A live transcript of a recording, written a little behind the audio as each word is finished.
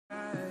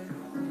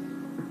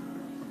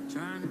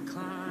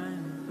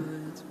climb it, but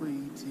it's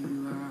way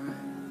too high.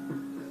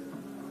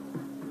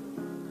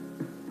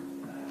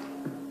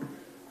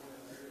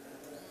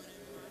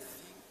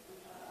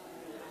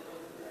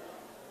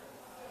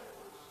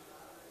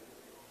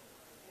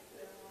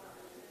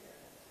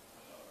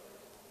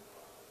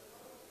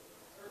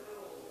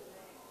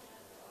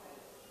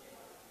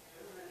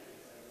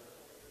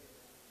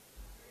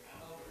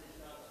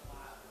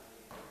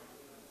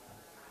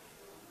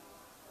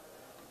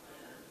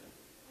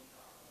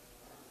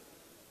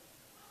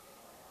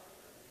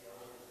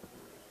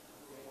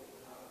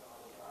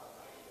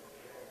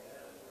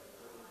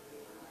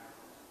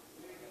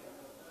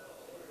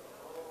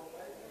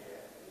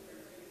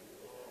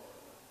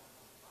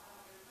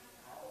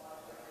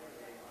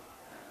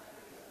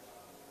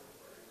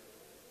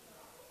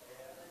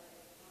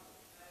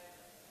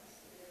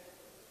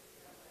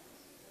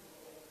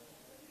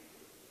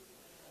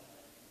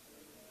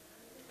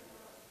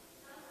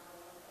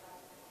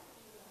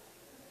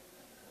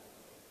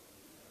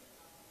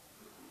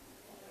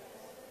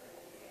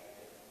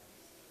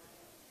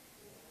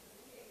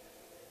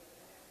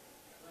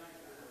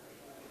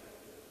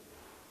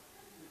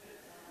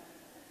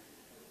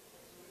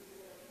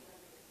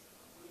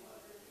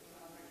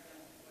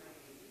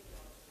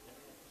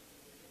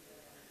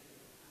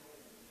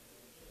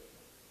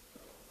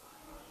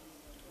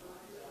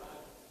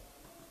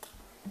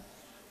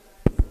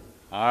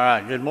 All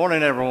right, good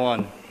morning,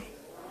 everyone.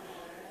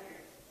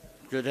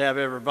 Good to have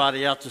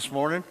everybody out this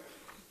morning.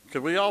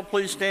 Could we all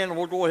please stand and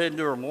we'll go ahead and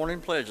do our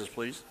morning pledges,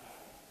 please.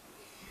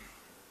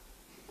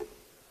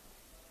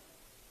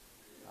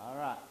 All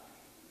right.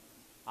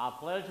 I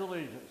pledge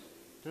allegiance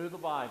to the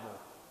Bible,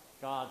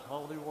 God's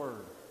holy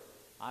word.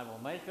 I will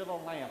make it a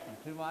lamp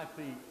unto my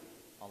feet,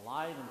 a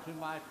light unto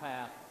my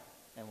path,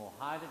 and will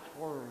hide its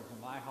words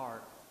in my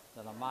heart,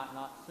 that I might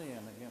not sin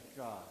against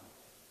God.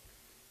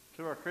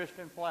 To our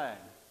Christian flag,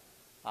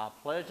 I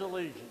pledge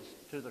allegiance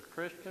to the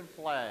Christian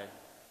flag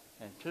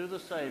and to the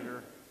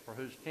Savior for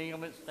whose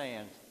kingdom it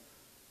stands,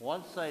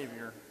 one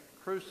Savior,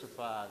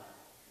 crucified,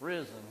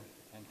 risen,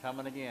 and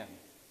coming again.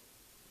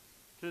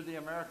 To the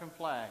American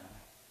flag,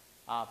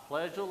 I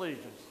pledge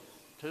allegiance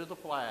to the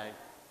flag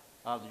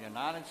of the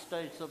United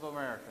States of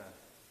America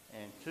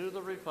and to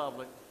the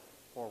republic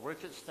for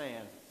which it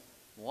stands,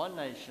 one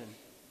nation,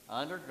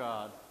 under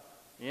God,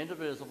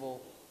 indivisible,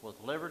 with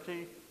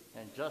liberty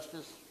and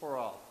justice for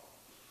all.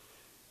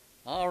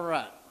 All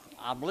right.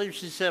 I believe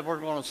she said we're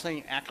going to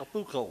sing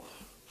Acapulco.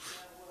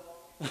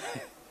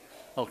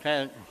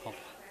 Okay.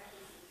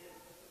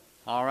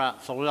 All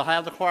right. So we'll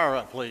have the choir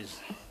up, please.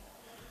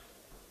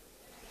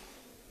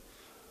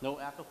 No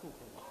Acapulco.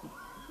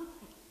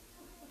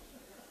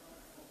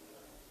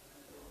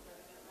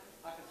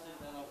 I can see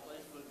that on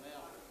Facebook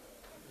now.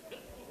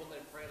 When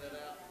they print it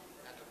out,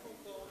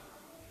 Acapulco.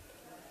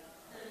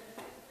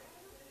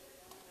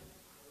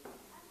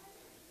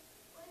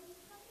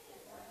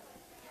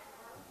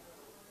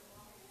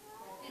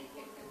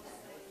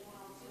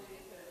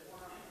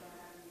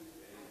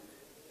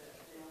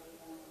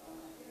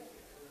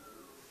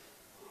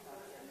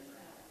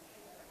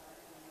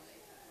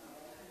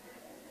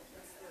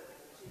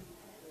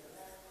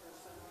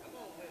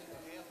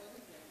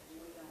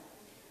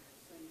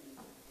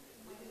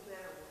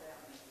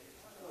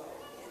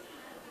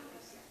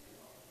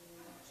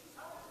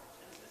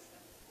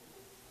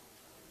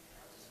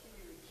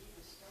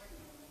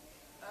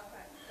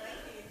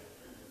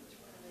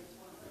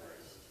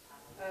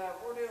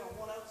 We're doing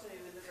 102 in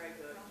the grade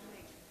book.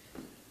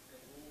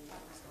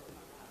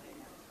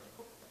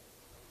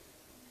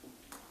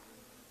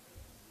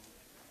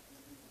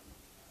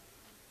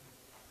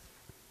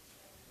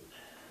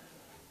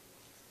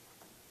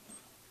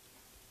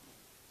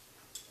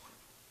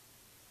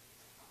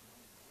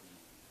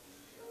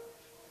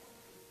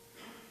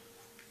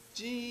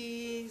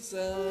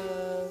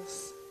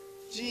 Jesus,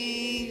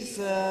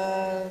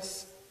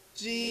 Jesus,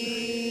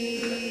 Jesus,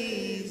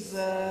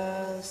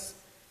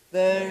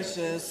 there's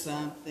just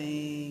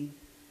something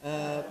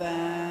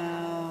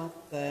about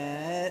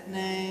that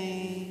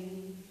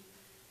name.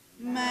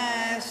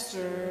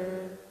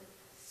 Master,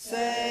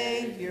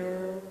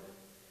 Savior,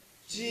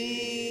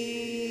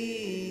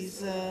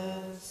 Jesus,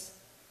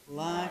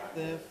 like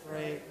the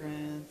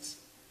fragrance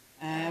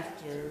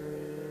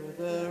after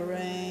the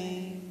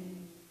rain.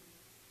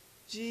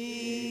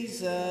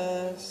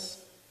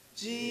 Jesus,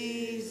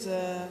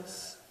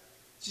 Jesus,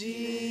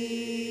 Jesus,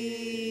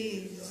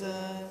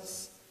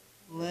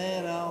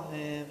 let all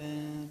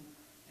heaven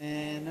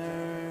and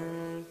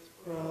earth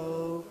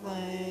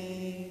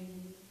proclaim.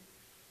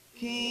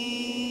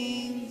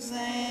 Kings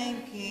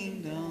and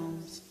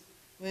kingdoms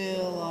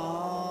will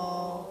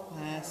all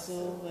pass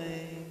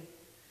away,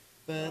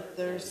 but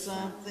there's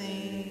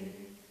something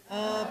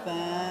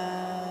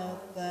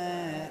about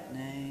that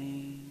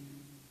name.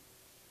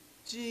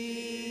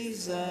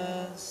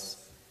 Jesus,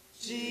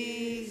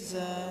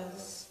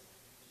 Jesus,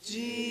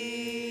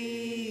 Jesus,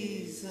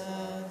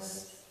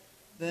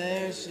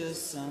 there's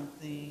just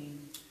something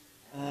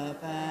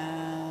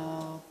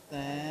about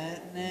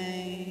that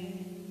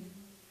name.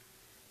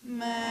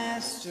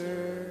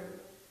 Master,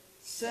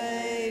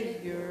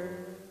 Savior,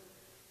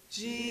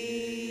 Jesus,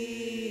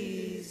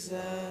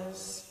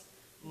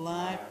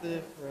 like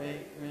the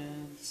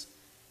fragrance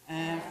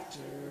after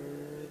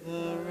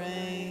the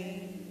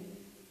rain.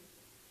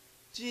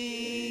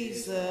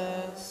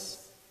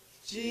 Jesus,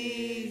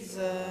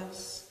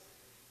 Jesus,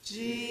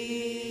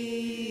 Jesus,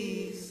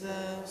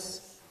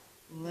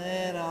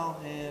 let all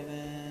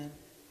heaven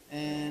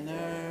and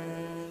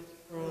earth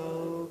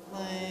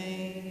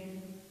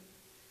proclaim.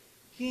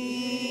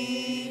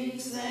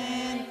 Kings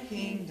and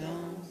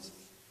kingdoms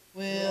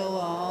will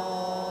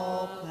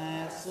all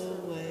pass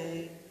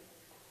away,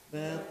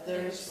 but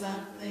there's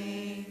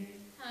something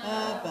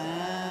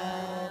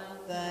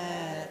about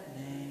that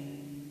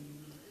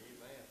name.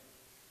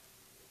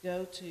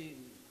 Go to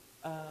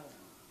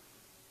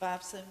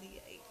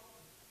 578.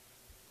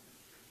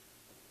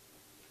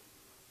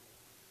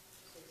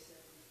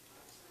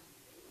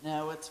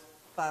 No, it's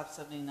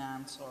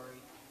 579,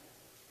 sorry.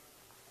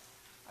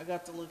 I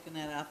got to looking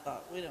at it, I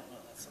thought, we don't know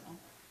that song.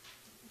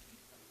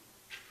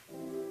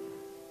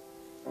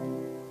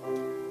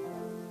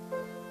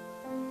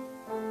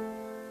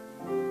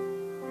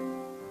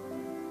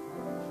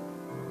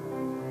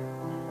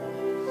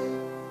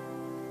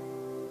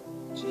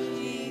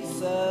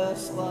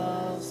 Jesus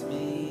loves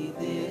me,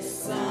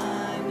 this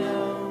I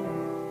know,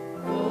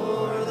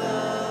 for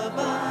the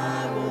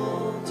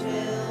Bible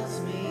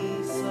tells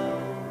me so.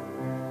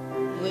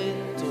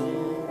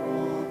 Little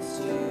ones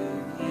to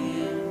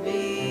him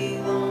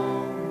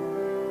belong,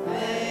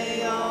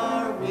 they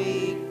are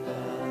weak,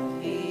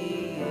 but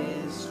he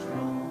is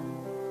strong.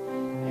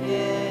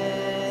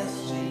 Yes,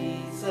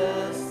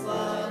 Jesus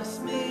loves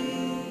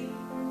me.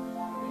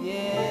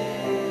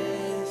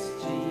 Yes,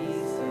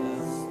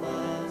 Jesus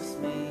loves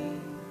me.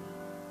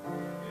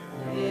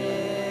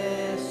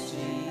 Yes,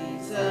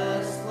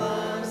 Jesus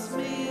loves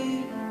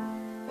me.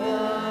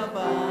 The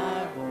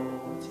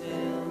Bible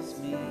tells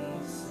me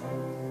so.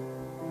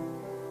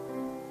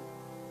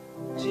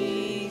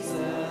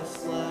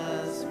 Jesus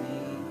loves me,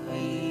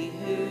 he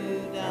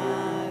who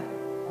died,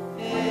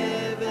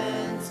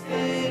 heaven's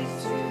gate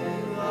to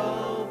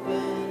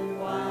open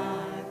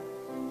wide.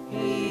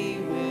 He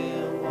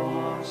will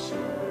wash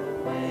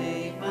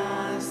away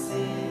my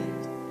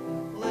sins.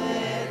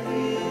 Let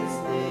his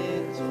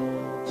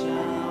little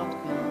child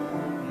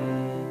come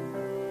in.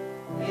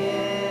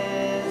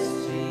 Yes,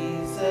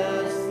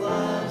 Jesus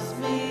loves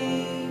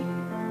me.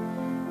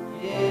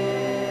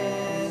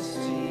 Yes,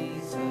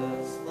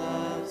 Jesus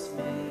loves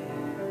me.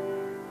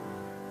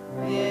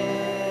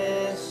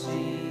 Yes,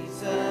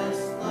 Jesus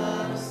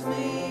loves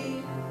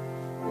me.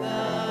 The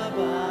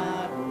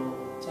Bible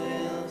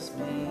tells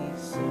me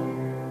so.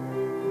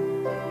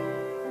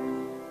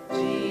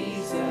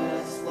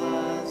 Jesus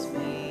loves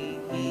me,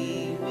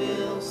 he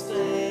will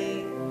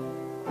stay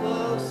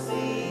close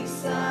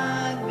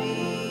beside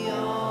me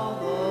all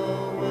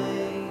the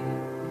way.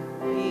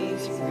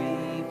 He's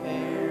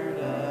prepared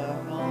a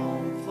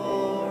home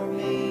for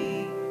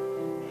me,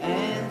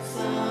 and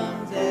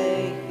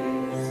someday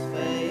his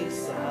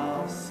face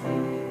I'll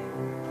see.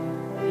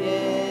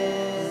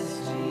 Yes,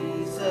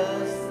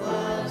 Jesus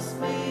loves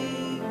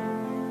me.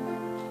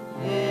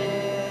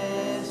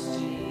 Yes,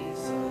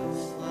 Jesus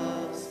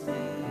loves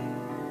me.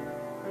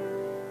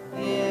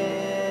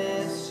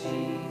 Yes,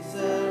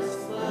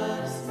 Jesus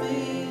loves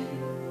me.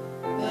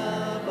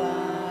 The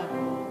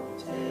Bible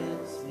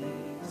tells me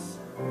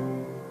so.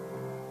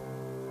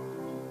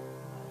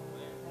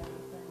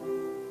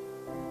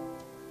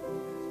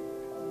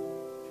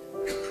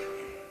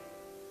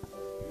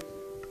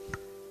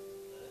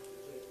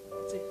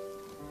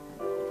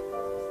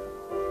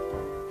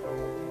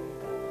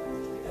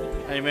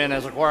 Amen.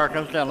 As the choir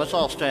comes down, let's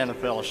all stand in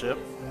fellowship.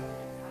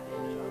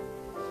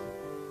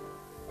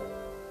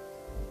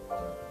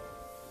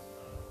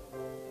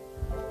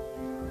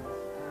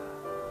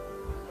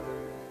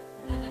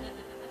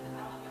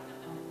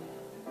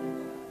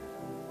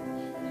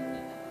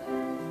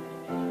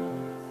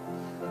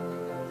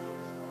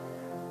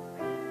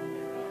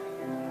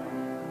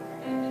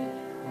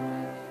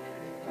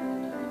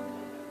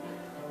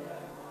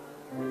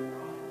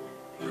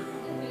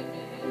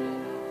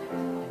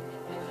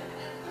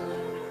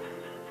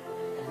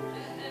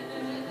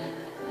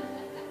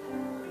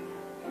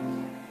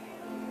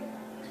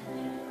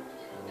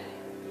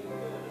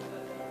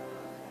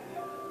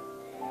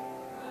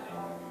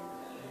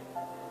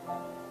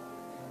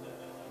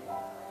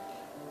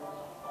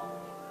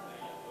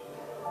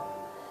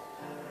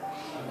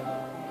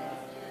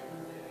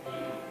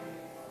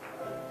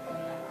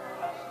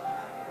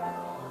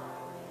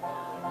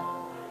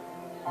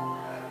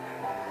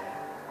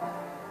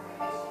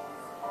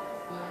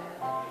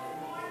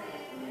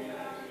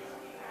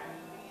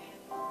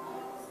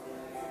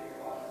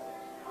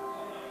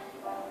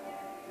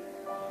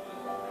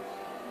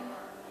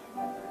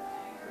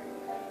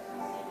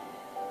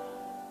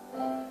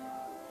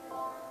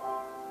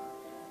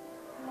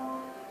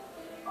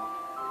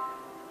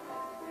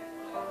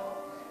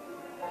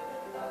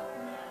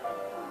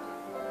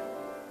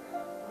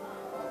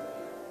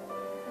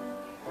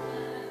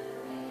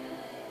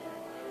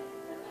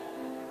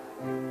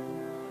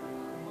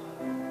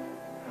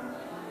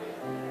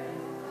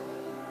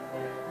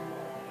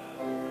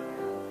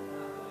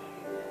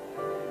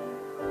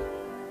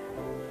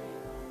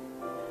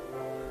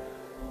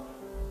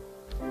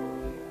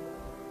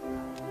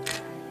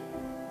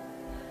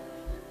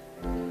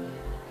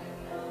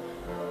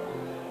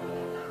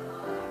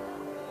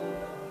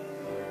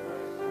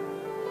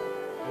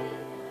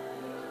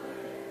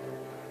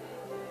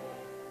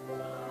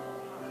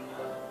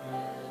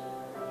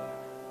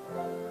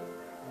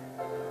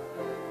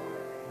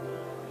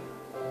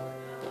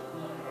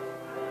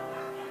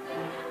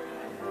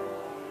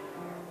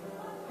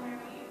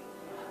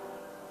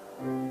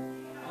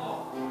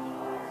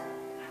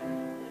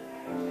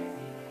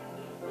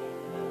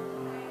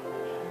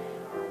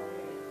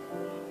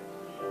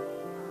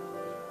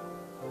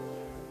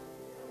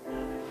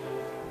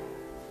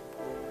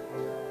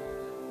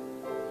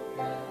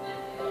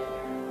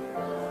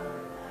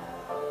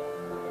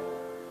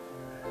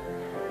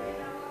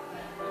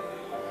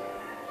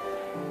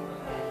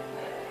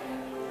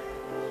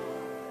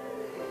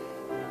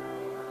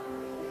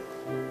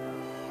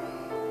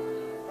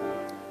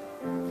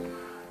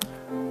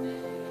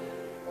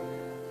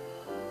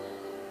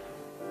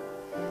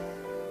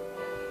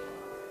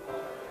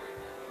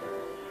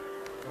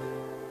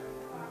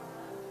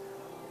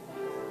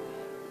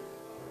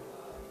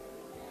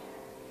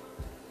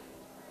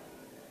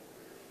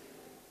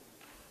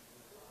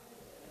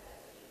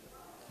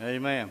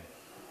 Amen.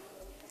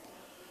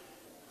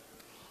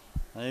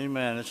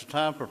 Amen. It's a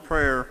time for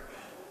prayer.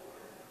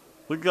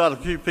 We've got a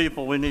few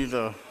people we need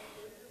to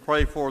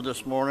pray for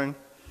this morning.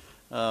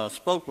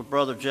 Spoke with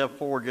Brother Jeff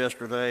Ford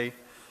yesterday.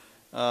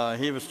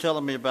 He was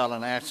telling me about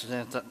an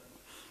accident that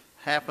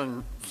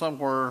happened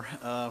somewhere.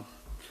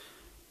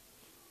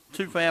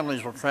 Two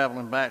families were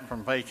traveling back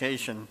from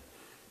vacation,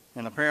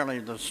 and apparently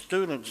the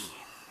students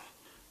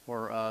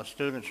were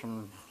students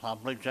from, I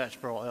believe,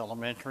 Jacksboro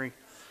Elementary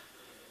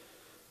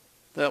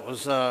that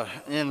was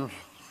in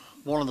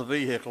one of the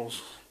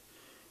vehicles.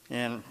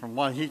 And from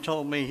what he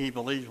told me, he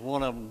believes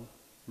one of them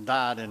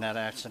died in that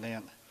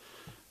accident.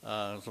 It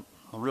was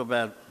a real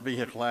bad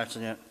vehicle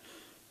accident.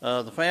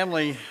 The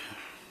family,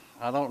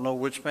 I don't know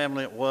which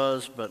family it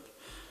was, but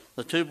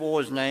the two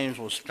boys' names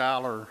was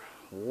Skylar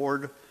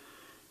Ward,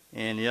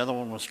 and the other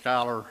one was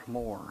Skylar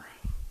Moore.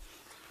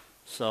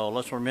 So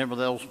let's remember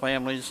those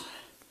families.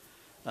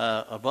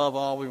 Above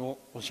all,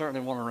 we certainly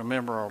want to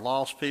remember our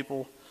lost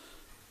people,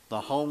 the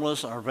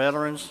homeless, our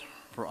veterans,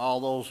 for all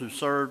those who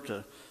served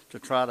to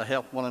try to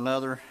help one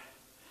another.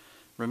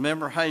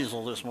 Remember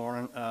Hazel this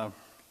morning.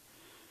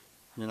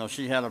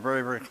 She had a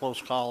very, very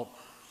close call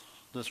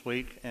this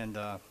week, and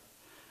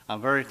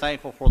I'm very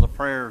thankful for the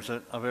prayers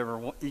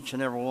of each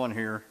and every one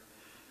here,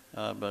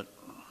 but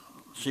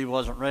she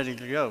wasn't ready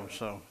to go,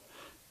 so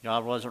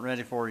God wasn't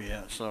ready for her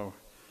yet,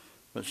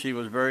 but she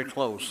was very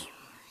close.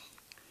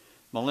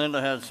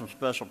 Melinda had some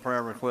special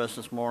prayer requests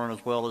this morning,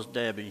 as well as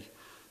Debbie.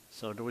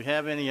 So do we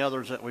have any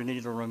others that we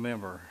need to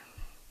remember?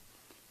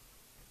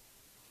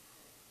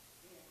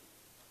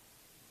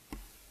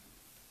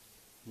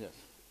 Yes.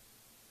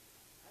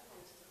 I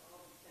want us to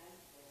all be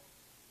thankful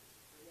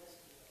for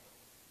yesterday.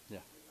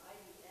 Yeah. The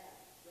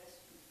IDF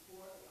rescued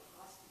 4 of the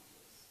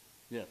hostages,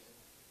 Yes.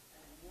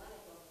 and one of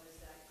them was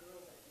that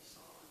girl that you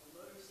saw on the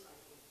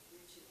motorcycle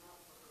reaching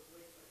out for her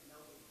boyfriend,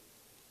 Melody.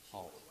 She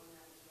Oh. was one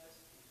that was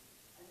rescued.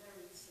 And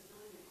they're in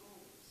civilian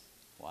homes.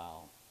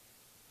 Wow.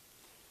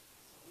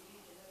 So we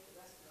need to let the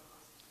rest of the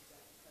hostages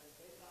out because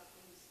they've got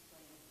things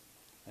planned.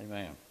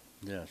 Amen.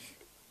 Yes.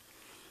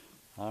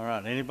 All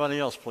right. Anybody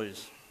else,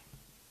 please?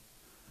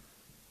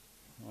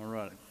 All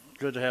right.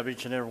 Good to have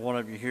each and every one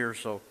of you here.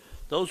 So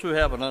those who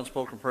have an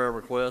unspoken prayer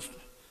request,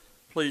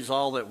 please,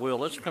 all that will,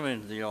 let's come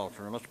into the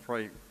altar and let's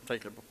pray,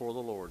 take it before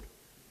the Lord.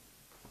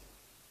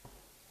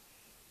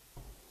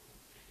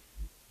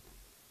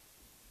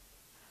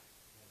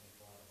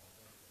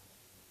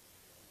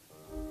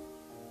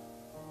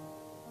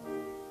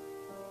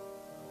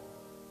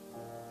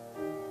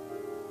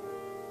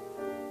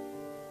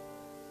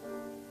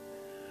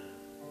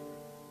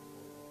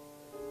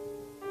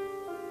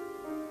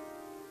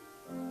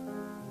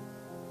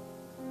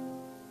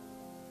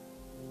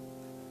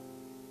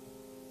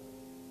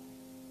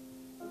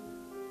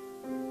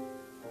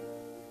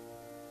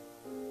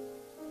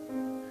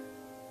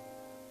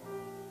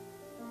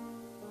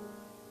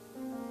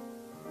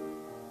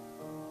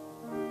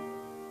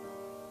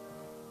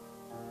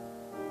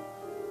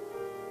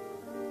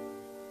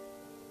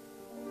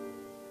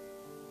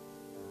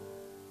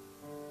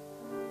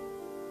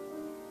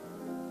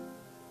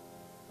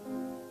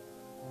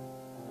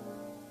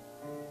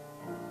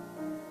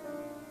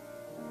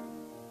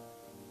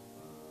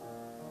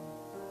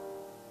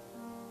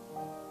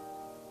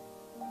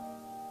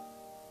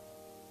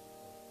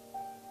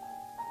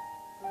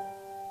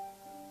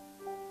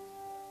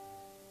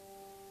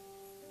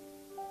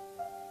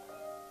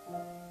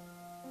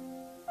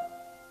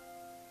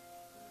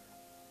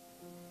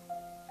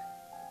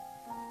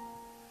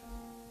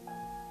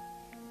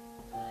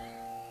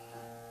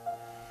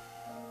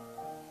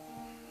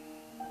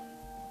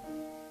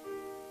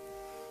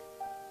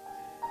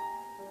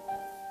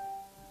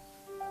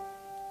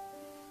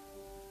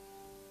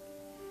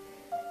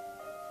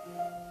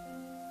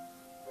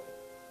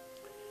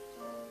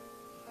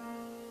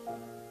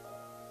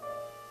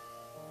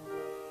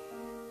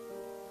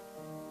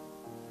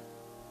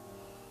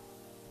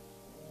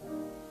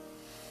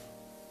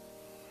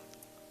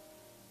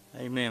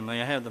 Amen.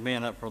 May I have the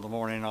men up for the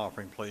morning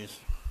offering, please?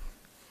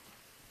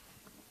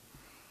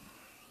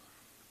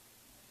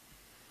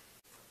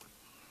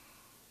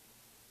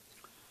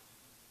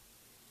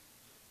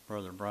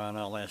 Brother Brian,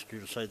 I'll ask you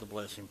to say the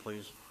blessing,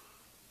 please.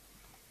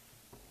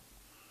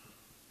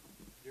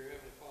 Dear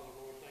Heavenly Father,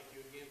 Lord, thank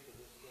you again for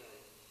this day.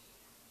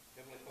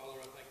 Heavenly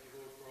Father, I thank you,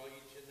 Lord, for all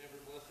each and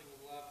every blessing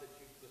of life that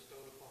you've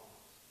bestowed upon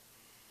us.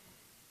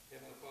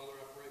 Heavenly Father,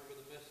 I pray for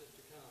the message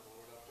to come.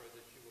 Lord, I pray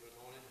that you would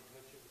anoint it and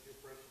touch it with your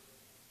precious name.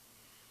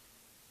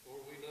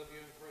 Lord, we love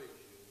you and praise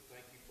you.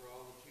 Thank you for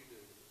all that you do.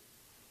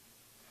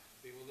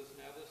 Be with us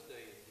now this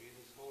day. In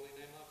Jesus' holy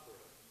name I pray.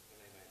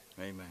 And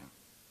amen. Amen.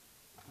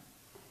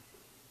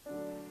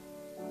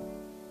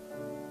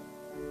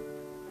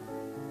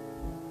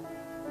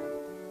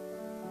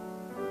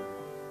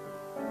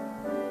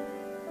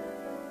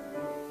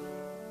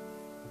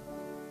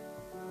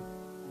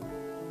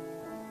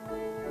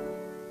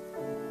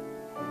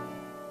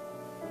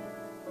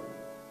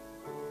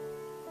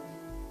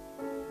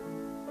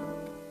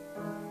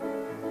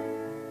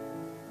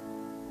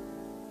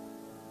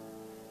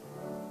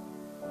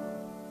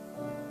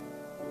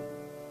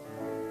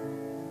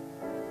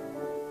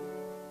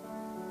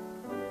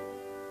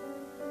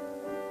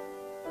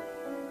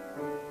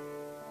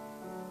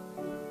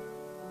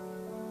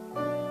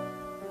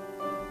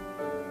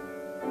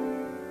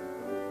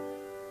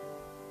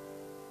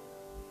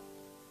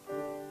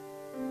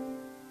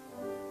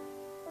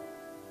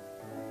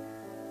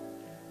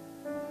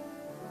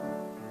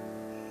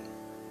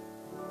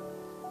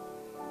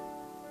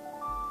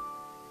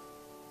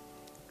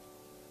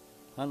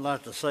 I'd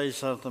like to say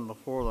something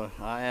before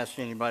I ask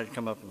anybody to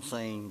come up and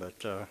sing,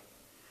 but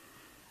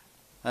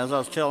as I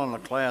was telling the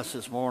class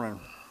this morning,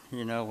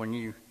 you know, when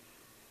you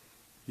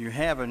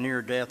have a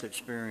near-death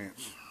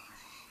experience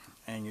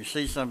and you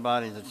see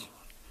somebody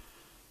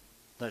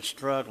that's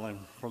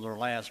struggling for their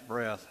last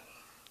breath,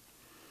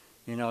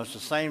 you know, it's the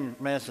same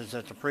message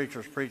that the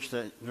preachers preach,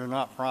 that you're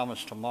not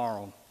promised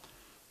tomorrow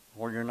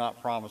or you're not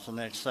promised the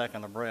next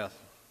second of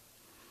breath.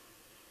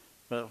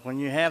 But when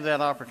you have that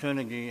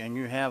opportunity and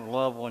you have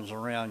loved ones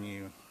around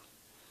you,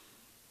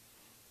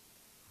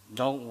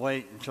 don't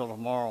wait until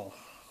tomorrow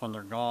when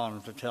they're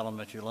gone to tell them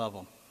that you love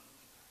them.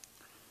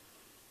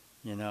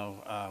 You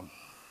know,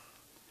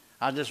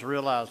 I just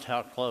realized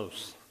how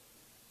close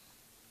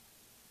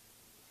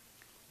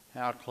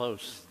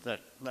that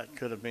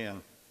could have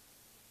been.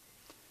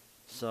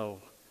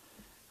 So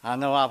I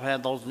know I've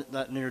had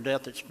that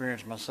near-death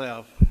experience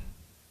myself,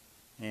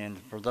 and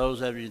for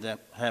those of you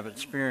that have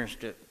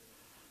experienced it,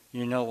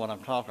 you know what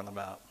I'm talking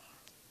about.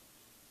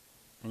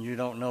 And you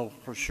don't know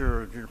for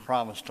sure if you're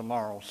promised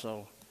tomorrow.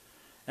 So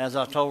as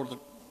I told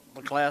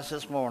the class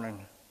this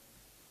morning,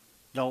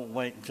 don't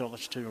wait until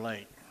it's too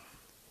late.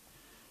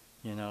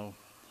 You know,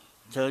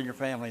 tell your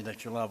family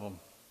that you love them.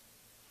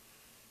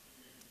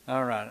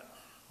 All right,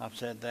 I've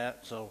said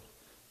that. So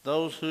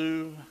those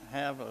who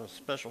have a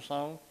special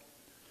song,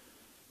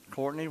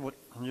 Courtney,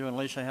 you and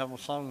Lisa have a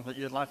song that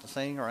you'd like to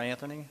sing, or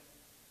Anthony?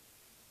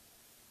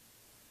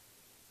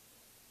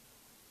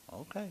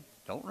 Okay,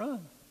 don't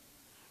run.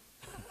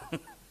 There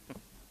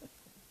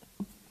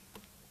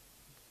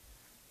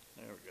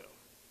we go.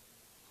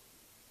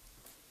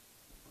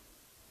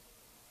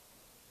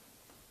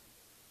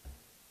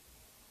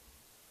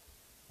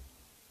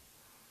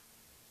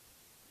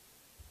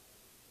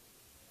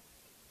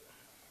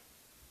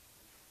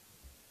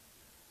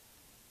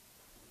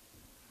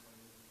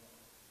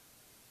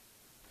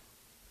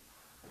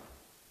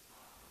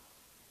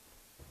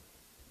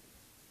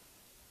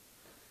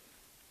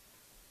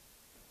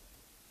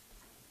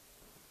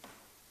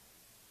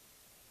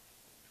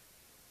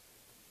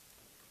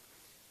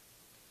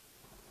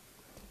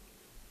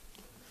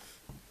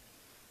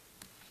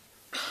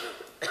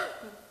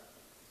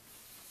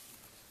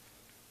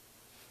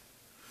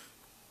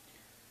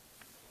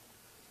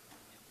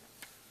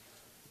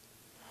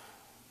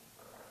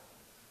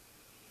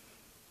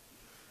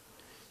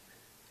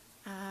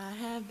 I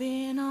have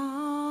been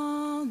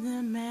on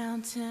the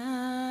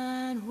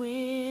mountain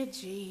with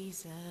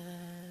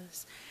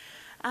Jesus.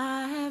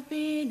 I have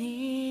been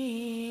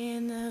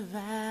in the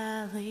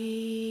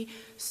valley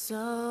so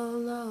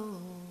low,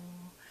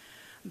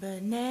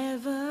 but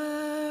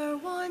never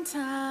one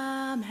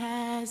time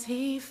has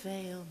he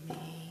failed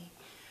me.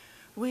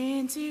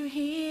 When to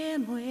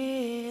him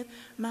with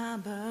my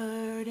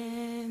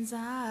burdens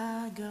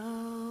I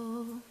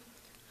go.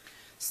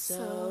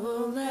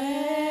 So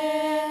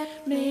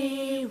let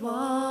me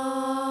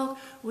walk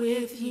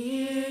with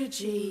you,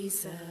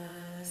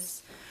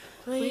 Jesus.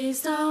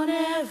 Please don't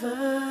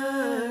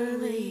ever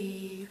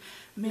leave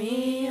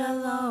me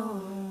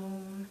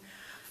alone.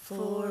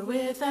 For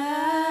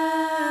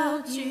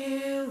without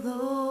you,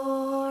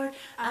 Lord,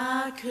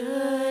 I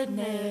could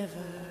never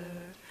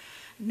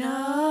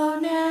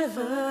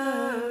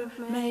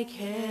make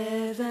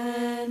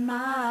heaven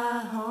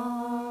my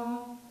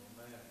home.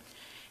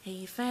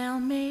 He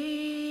found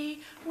me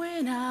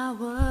when I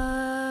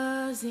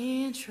was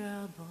in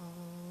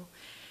trouble.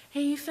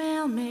 He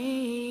found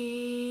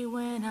me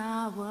when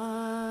I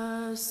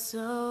was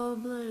so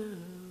blue.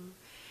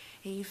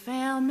 He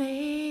found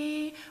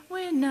me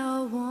when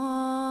no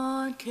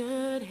one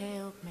could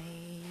help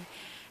me,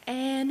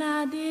 and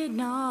I did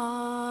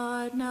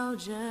not know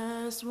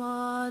just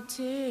what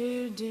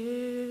to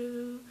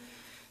do.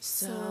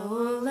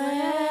 So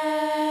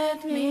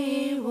let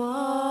me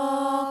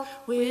walk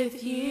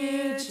with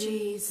you,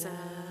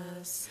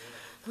 Jesus.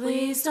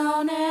 Please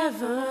don't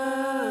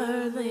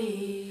ever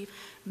leave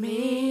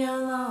me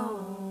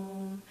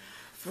alone.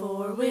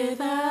 For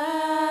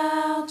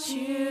without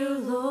you,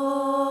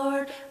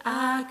 Lord,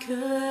 I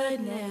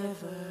could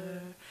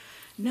never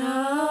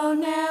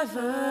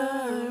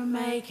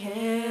make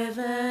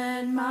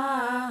heaven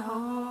my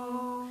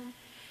home.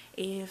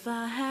 If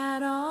I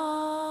had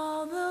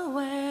all the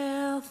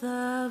wealth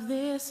of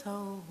this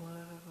whole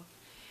world,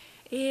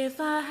 if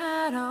I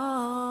had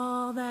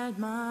all that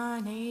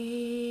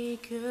money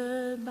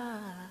could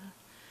buy,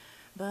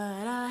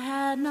 but I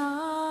had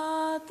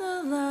not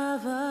the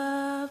love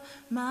of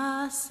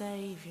my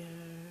Savior,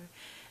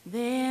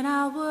 then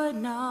I would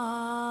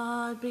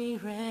not be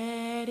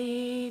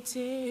ready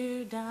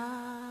to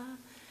die.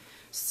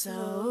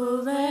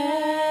 So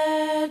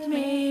let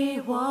me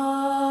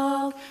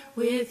walk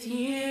with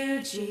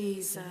you,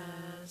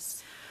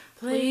 Jesus.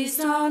 Please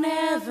don't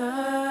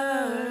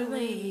ever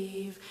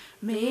leave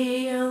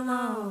me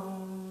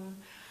alone.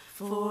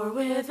 For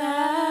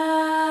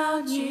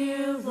without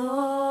you,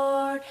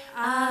 Lord,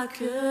 I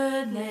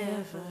could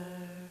never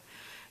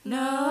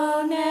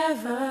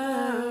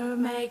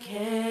make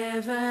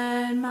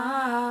heaven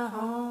my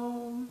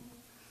home.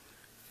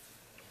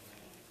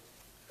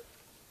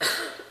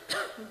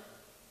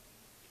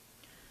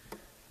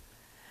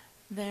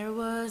 There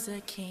was a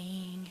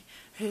king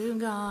who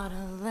got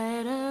a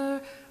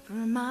letter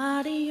from a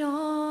mighty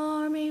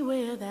army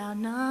without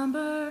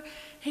number.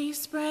 He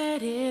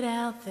spread it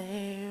out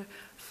there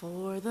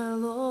for the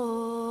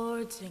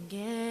Lord to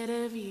get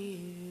a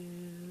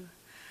view.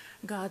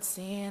 God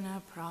sent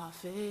a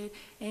prophet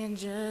and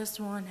just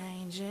one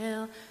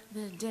angel.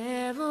 The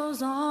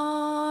devil's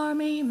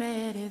army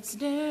met its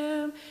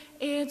doom.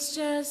 It's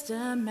just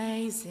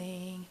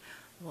amazing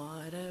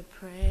what a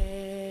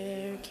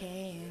prayer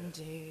can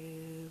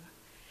do.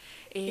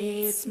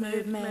 It's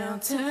moved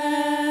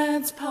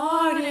mountains,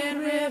 parted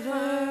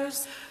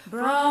rivers,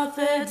 brought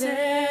the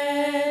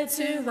dead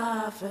to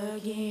life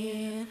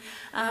again.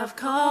 I've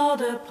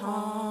called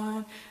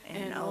upon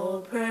an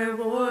old prayer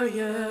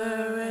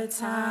warrior a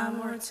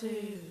time or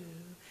two.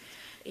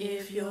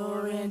 If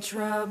you're in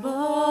trouble,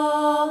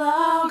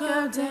 I'll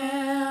go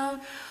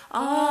down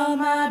on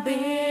my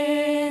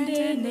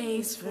bended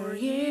knees for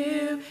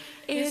you.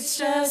 It's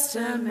just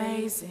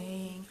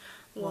amazing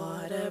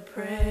what a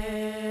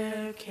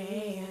prayer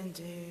can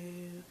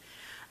do.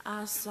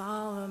 I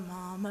saw a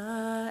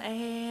mama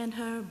and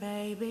her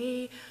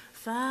baby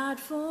fight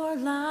for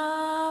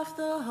life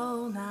the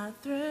whole night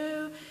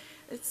through.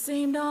 It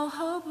seemed all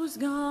hope was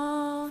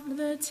gone,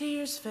 the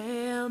tears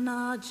fell,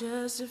 not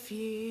just a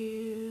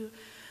few.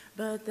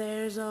 But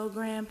there's old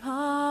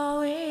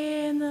Grandpa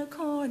in the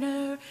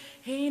corner,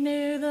 he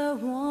knew the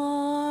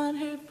one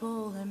who'd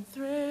pull him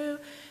through.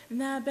 And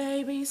that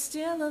baby's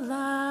still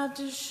alive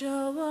to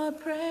show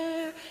what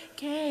prayer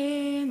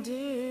can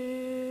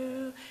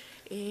do.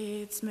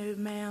 It's moved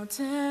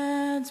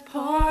mountains,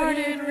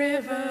 parted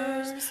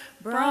rivers,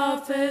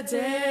 brought the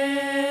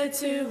dead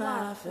to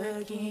life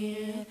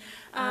again.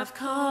 I've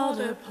called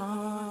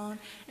upon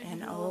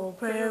an old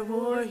prayer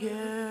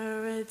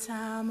warrior a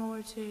time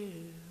or two.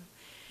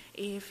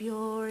 If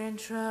you're in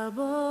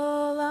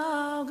trouble,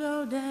 I'll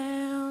go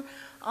down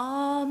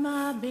on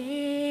my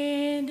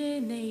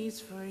bended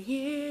knees for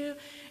you.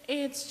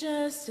 It's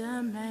just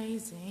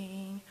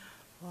amazing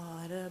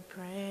what a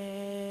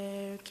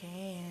prayer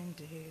can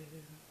do.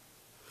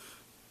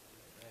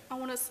 I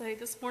want to say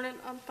this morning,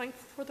 I'm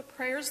thankful for the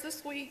prayers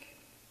this week.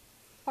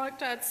 Like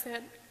Dad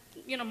said,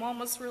 Mom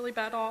was really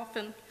bad off,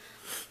 and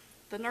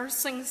the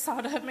nursing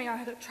side of me, I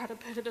had to try to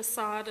put it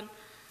aside, and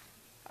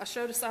I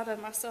showed a side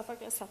of myself I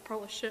guess I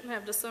probably shouldn't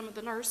have to some of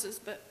the nurses,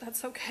 but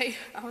that's okay.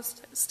 I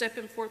was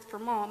stepping forth for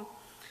Mom.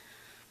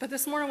 But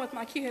this morning with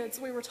my kids,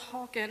 we were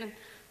talking, and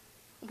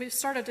we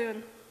started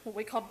doing what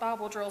we called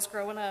Bible drills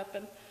growing up,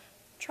 and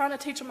trying to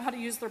teach them how to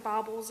use their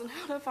Bibles and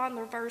how to find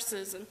their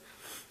verses. And,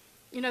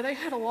 they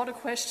had a lot of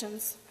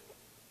questions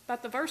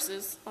about the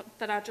verses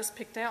that I just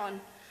picked out.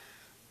 And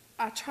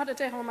I tried to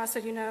tell them, I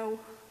said,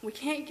 we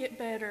can't get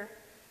better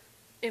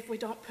if we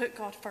don't put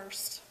God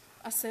first.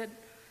 I said,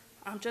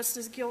 I'm just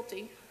as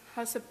guilty.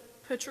 I said,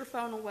 put your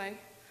phone away,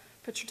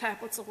 put your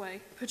tablets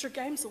away, put your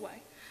games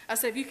away. I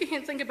said, if you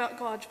can't think about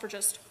God for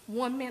just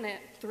 1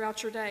 minute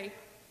throughout your day,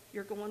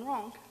 you're going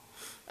wrong.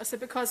 I said,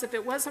 because if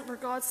it wasn't for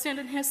God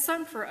sending his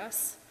son for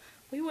us,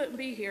 we wouldn't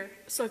be here.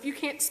 So if you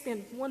can't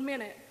spend 1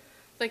 minute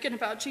thinking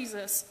about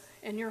Jesus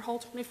in your whole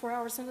 24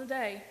 hours in a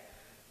day,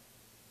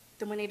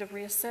 then we need to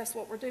reassess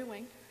what we're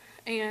doing.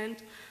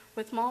 And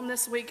with Mom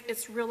this week,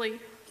 it's really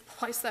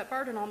placed that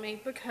burden on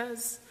me,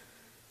 because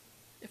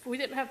if we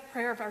didn't have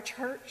prayer of our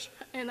church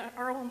and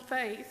our own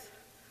faith,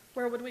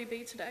 where would we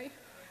be today?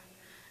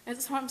 And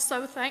so I'm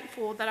so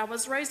thankful that I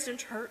was raised in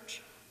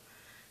church,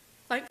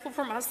 thankful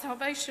for my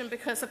salvation,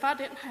 because if I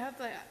didn't have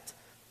that,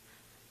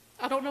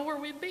 I don't know where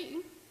we'd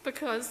be,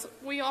 because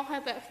we all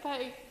had that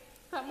faith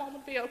that Mom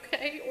would be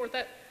okay, or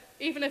that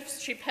even if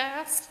she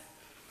passed,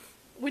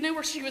 we knew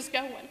where she was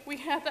going. We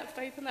had that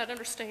faith and that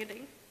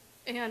understanding.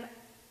 And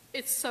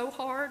it's so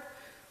hard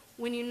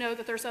when you know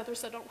that there's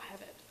others that don't have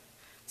it.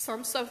 So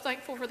I'm so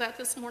thankful for that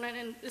this morning,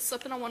 and it's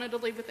something I wanted to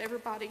leave with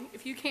everybody.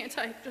 If you can't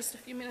take just a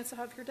few minutes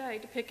out of your day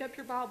to pick up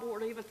your Bible or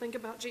to even think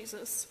about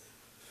Jesus,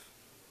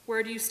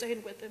 where do you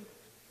stand with him?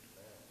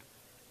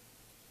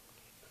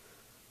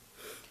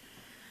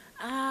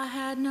 I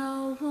had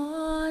no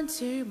one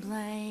to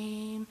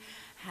blame.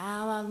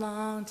 How I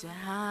longed to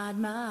hide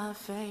my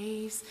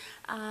face.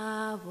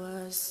 I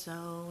was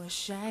so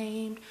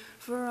ashamed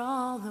for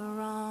all the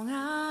wrong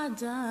I'd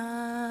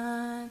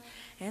done,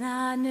 and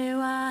I knew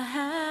I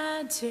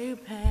had to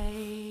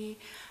pay.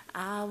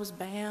 I was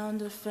bound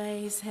to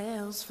face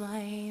hell's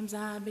flames.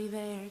 I'd be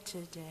there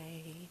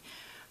today,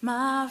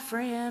 my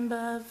friend,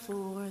 but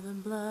for the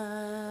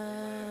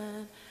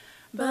blood.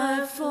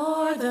 But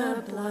for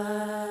the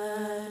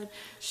blood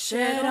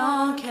shed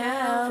on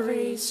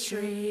Calvary's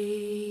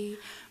tree,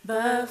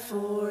 but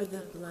for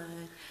the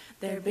blood,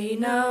 there'd be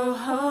no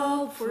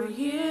hope for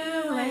you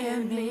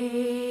and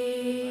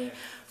me.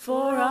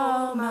 For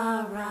all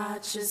my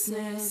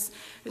righteousness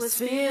was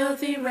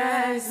filthy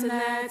rags, and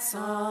that's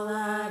all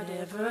I'd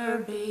ever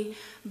be.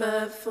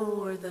 But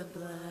for the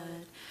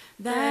blood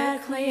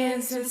that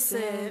cleansed and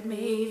set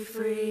me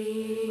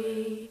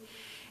free.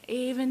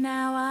 Even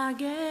now I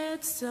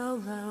get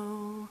so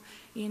low,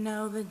 You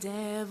know the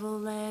devil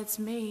lets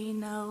me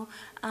know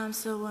I'm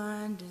so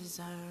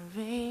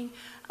undeserving.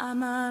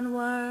 I'm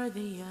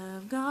unworthy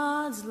of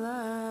God's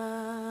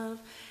love.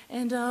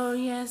 And oh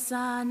yes,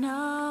 I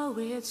know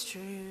it's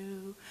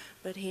true.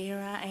 But here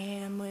I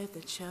am with the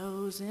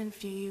chosen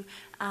few.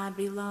 I'd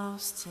be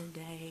lost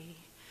today.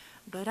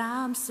 But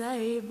I'm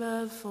saved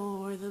but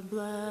for the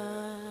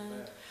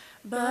blood.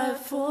 But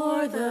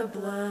for the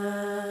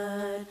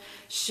blood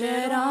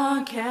shed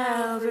on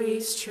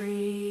Calvary's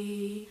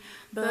tree.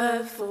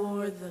 But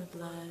for the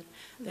blood,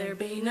 there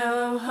be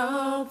no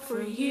hope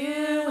for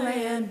you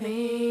and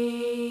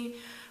me.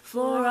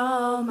 For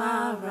all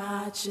my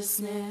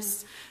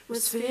righteousness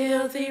was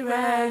filthy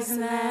rags,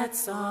 and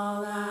that's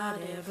all I'd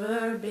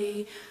ever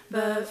be.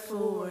 But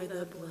for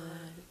the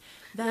blood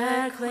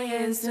that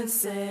cleansed and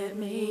set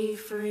me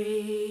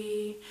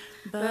free.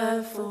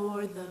 But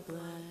for the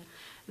blood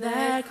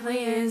that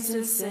cleansed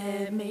and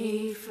set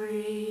me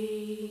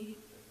free.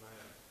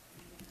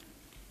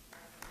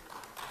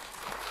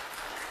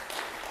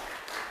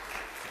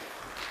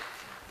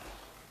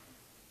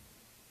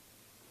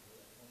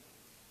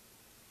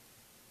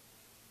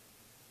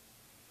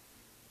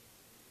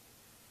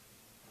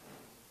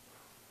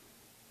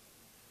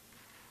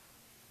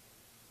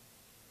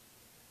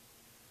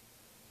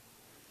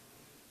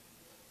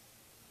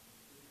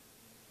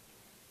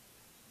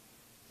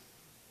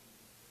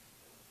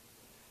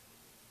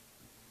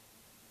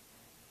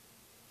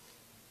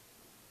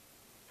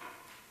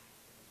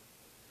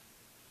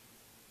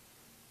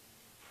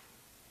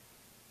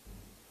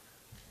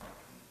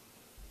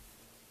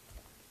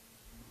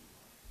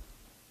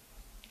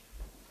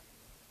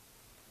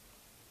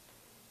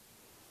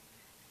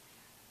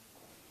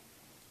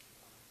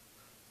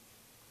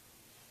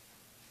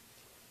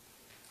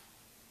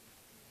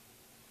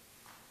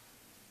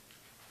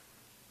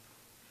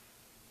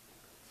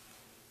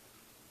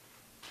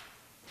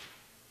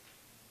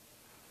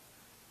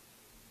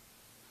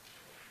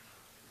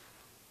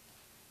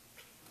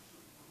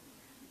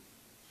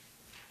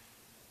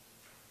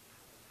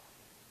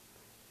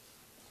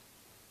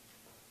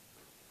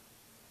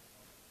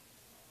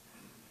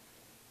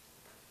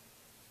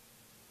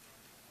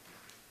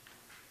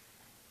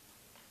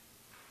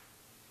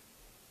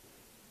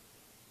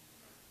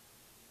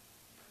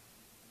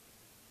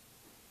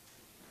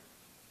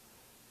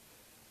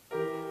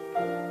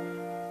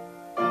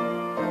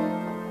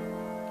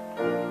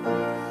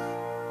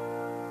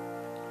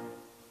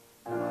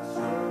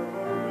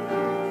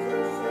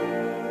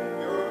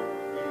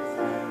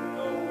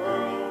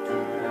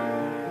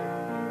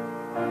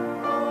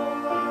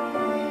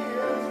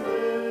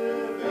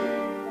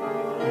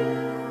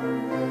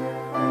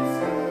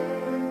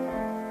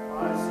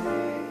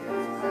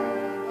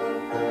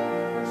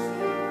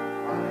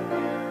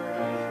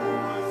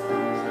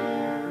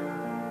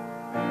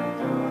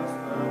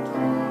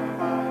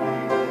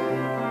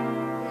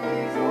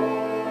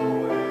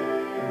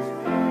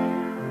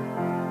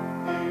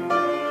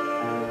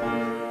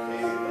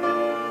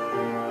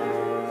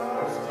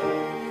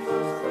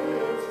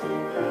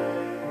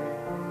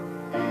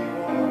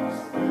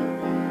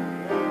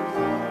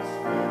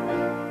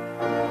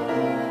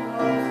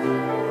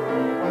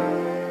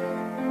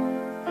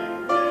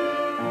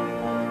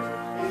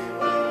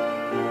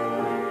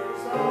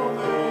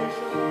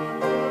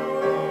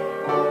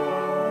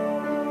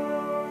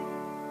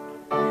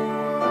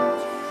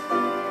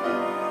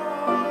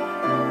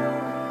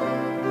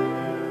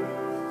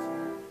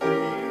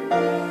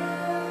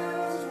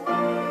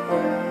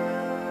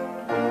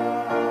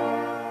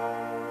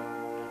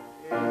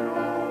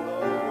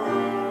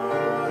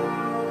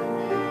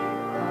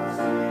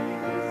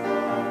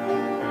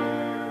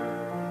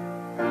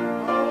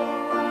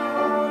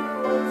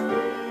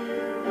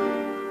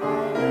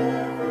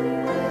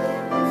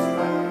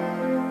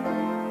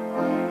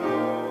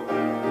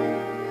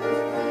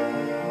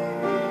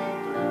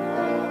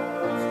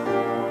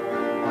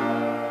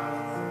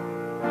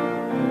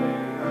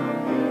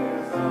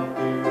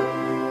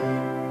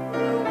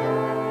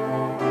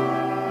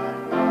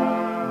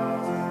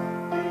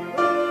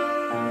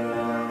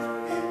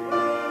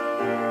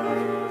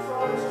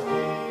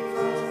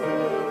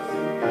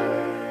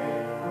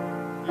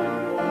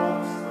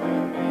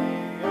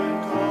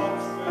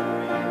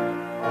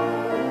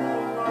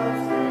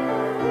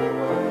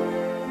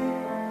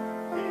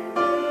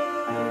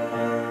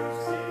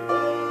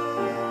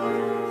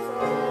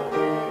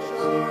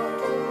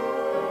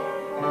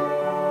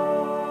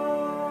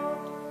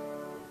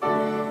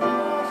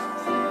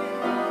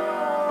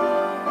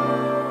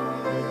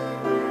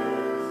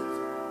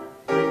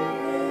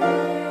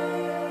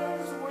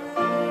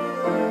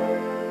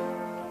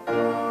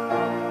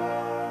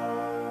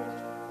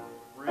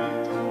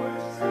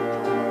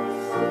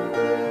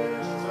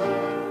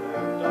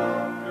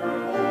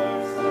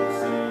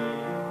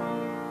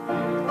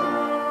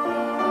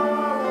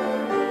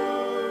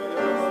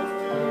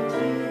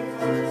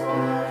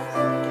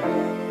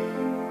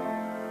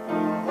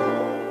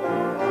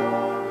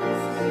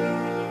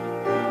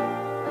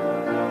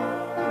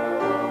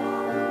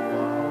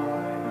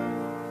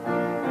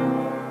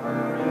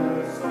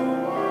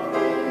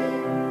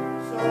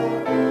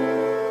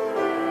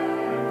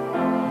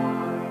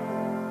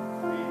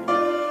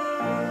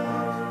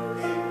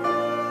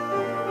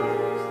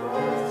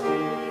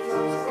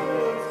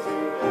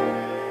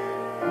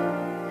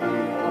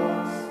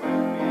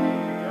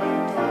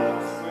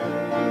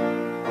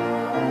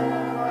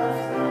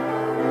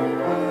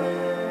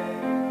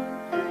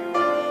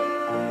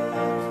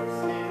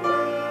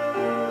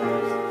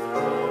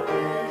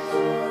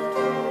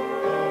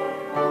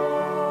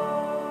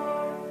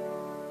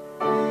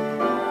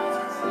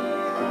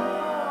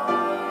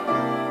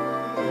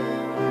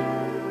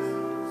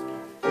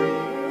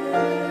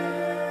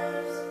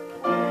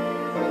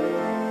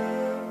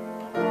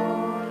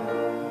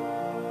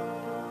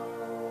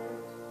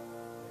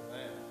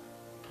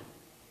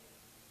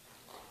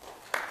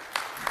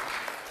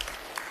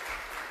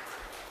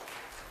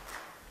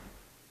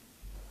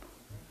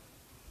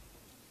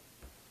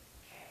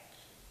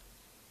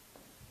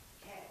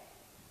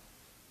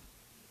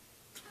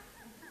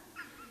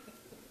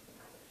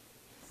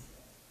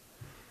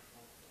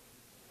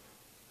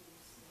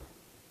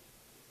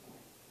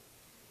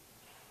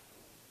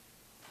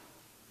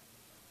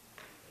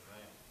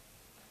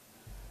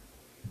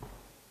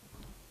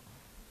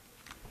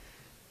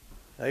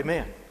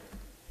 Amen.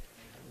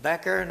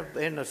 Back there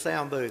in the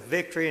sound booth,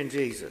 victory in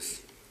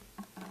Jesus.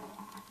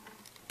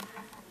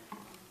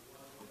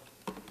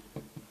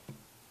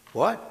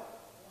 What?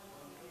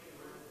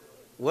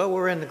 Well,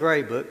 we're in the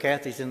gray book.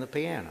 Kathy's in the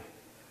piano.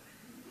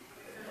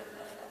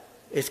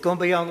 It's going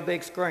to be on the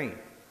big screen.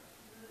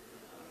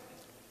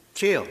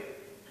 Chill.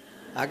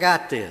 I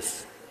got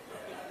this.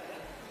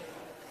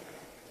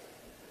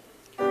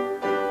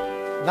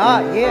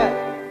 Not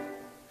yet.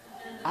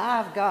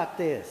 I've got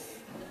this.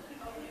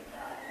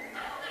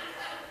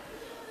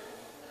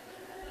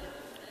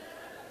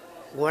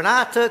 When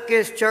I took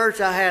this church,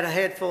 I had a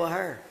head full of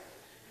hair.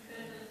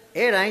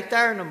 It ain't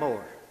there no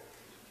more.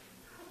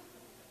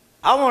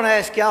 I want to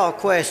ask y'all a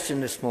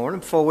question this morning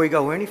before we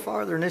go any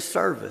farther in this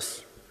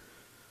service.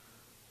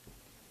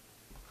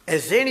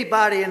 Has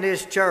anybody in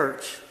this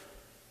church,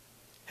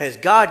 has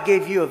God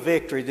give you a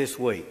victory this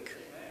week?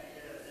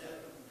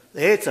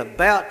 It's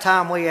about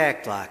time we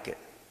act like it.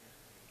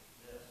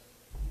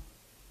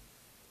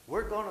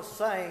 We're going to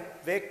sing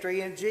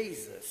Victory in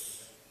Jesus.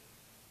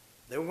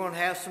 Then we're going to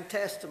have some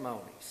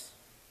testimonies.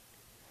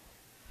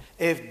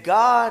 If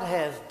God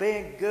has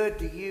been good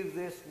to you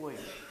this week,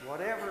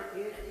 whatever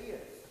it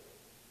is,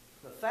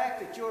 the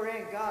fact that you're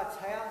in God's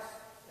house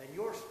and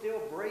you're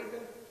still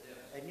breathing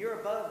and you're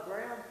above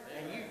ground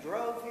and you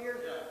drove here,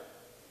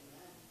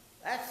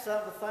 that's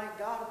something to thank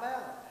God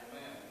about.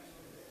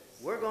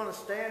 We're going to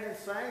stand and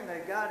sing.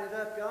 They got it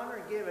up yonder,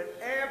 and give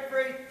it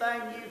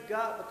everything you've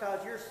got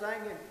because you're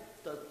singing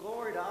the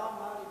glory to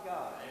Almighty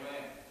God.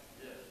 Amen.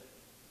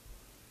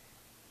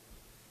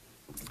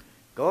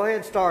 Go ahead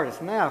and start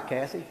us now,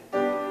 Kathy.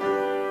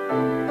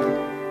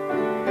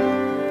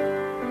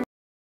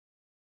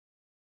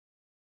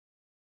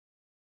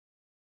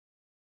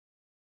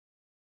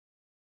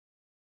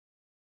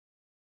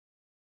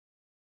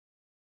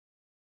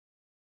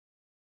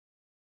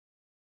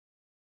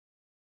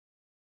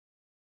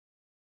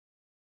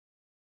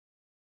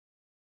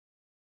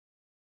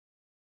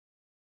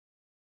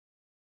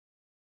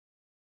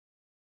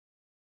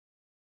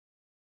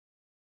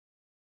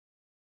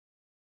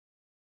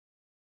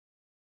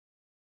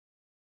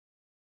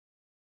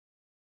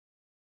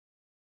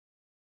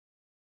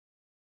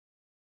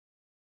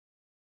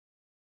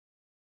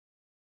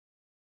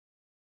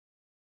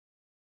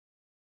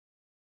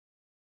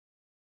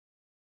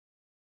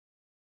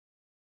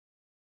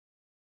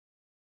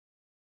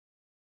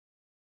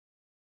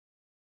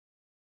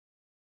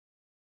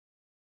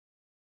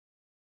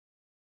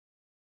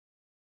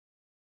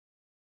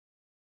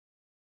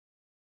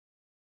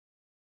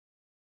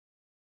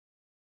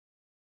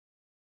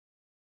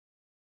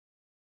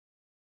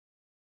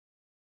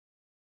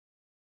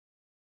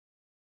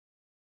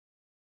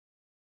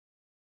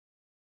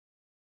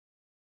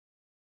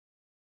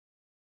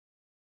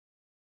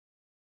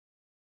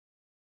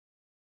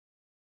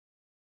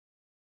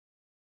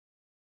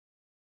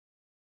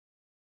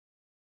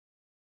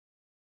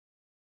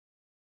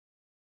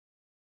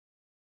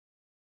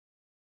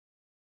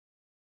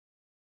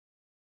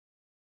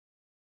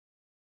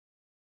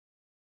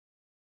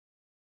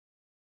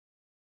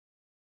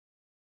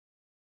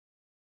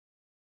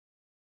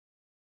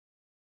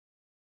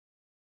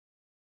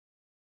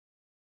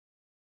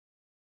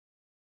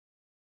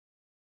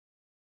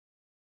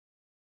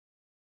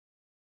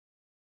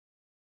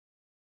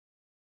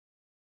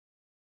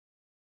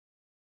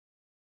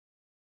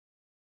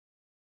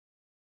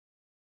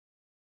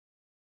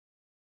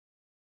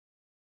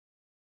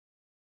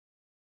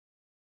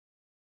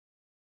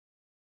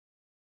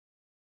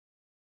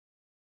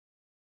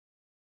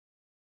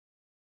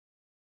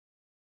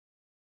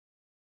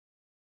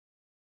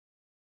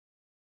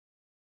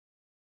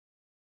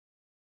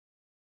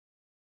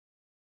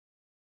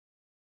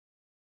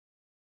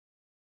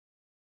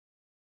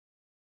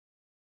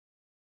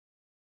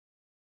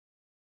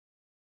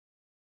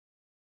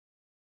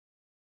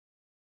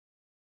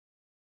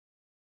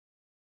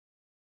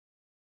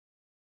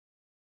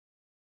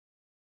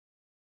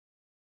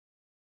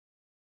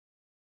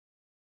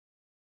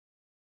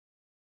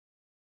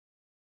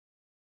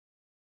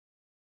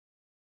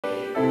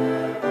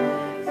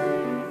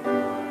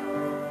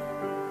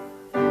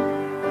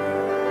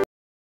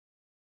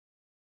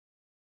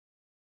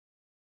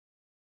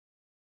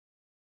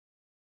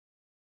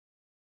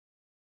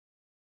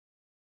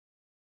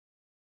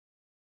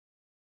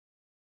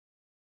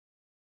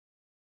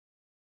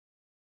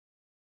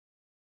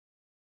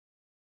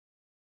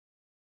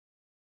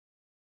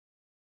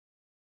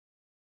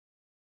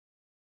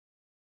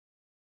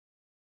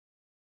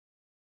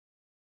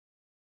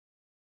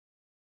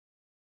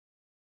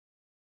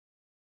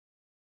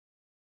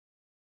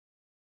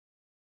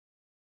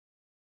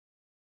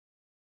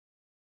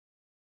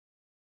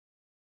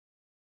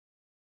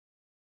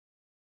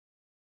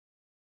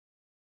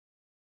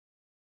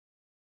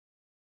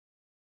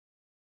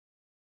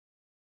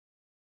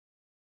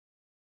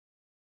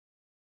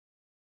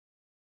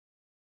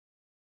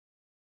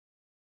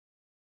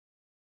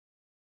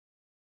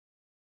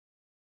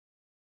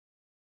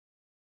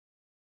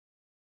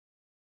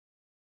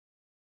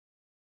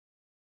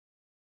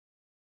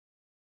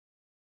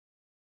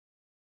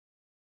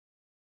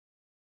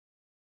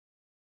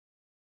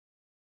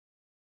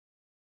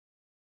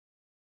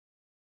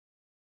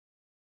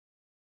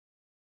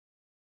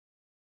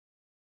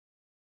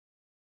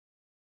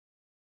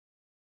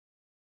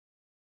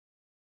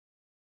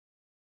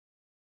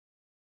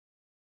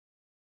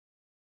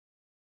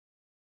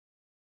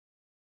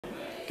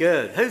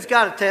 Good. Who's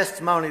got a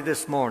testimony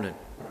this morning?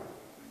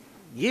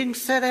 You can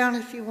sit down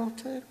if you want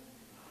to.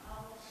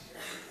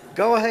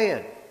 Go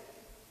ahead.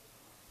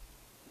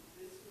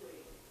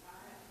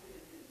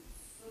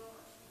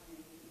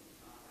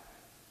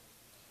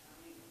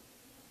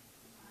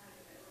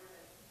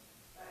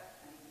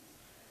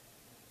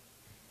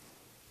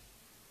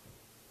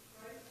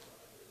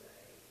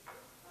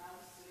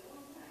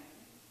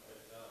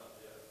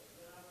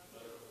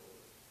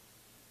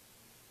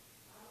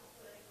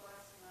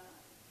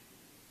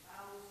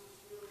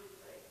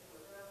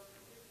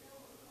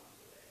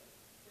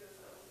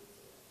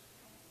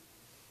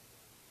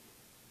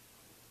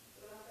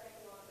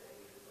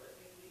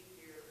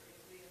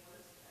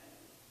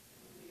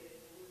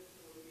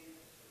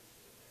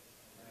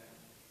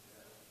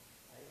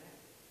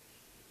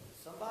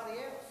 Somebody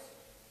else.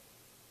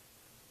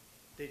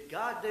 Did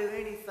God do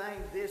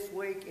anything this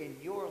week in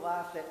your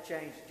life that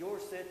changed your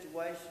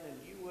situation and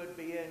you would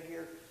be in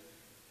here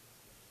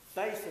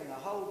facing a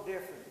whole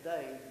different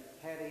day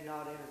had He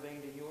not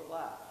intervened in your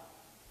life?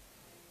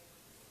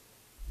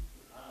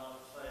 I want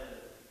to say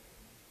that,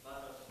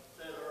 like I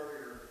said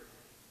earlier,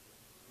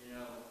 you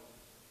know,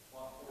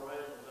 what poor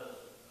Hazel has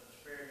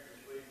experienced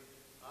this week,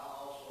 I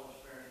also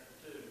experienced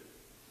it too.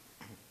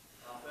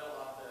 I felt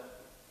like that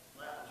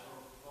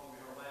was going to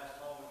be her last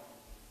moment,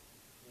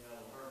 you know,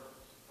 her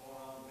going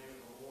on to be with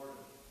the Lord,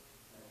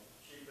 and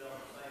she felt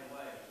the same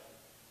way.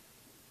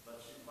 But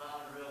she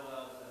finally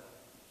realized that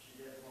she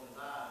didn't want to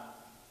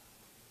die.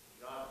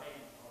 God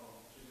came,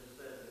 she just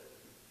said that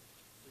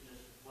she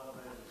just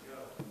wasn't ready to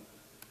go.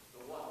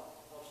 But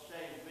what's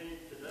changed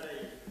me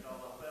today is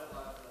because I felt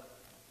like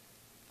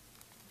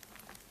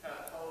how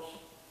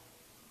close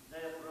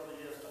death really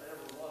is to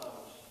every one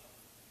of us,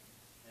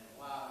 and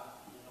why,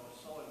 you know, it's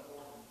so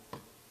important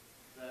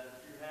that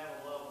if you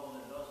have a loved one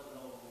that doesn't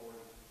know the Lord,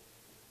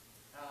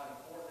 how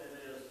important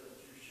it is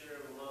that you share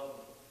the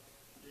love of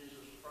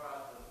Jesus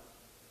Christ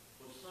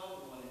with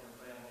someone in your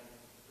family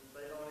that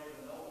they don't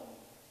even know Him.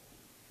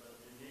 But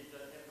you need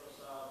to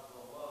emphasize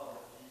the love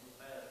that Jesus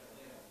has for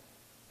them,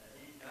 that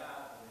He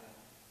died for them,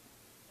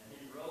 and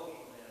He rose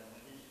for them,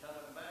 and He's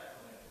coming back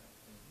for them.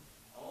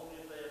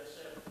 Only if they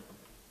accept Him.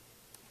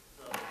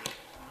 So,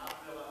 and I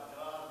feel like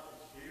God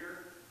is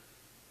here.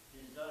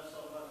 He's done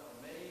so much for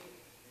me.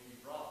 He's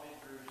brought me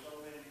through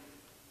so many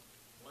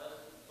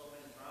lessons, so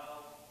many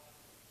trials.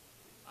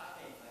 I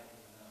can't thank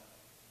Him enough.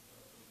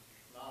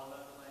 Not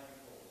enough to thank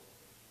Him for.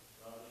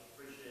 So I just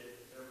appreciate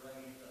everything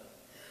He's done.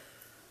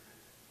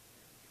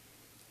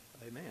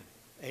 Amen.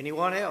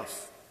 Anyone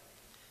else?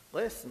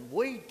 Listen,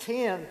 we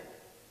tend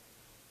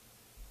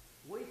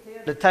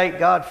to take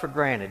God for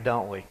granted,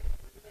 don't we?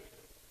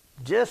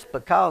 Just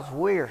because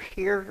we're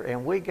here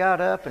and we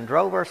got up and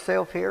drove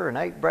ourselves here and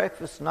ate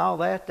breakfast and all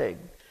that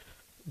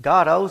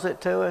God owes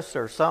it to us,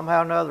 or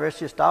somehow or another it's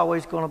just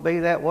always going to be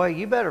that way.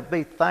 You better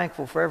be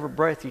thankful for every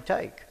breath you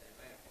take.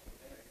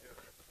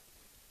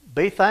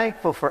 Be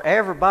thankful for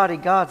everybody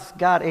God's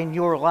got in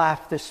your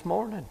life this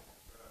morning.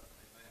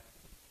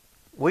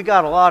 We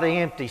got a lot of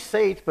empty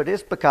seats, but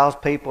it's because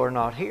people are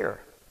not here.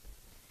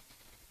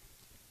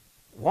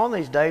 One of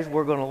these days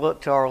we're going to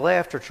look to our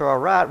left or to our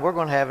right. We're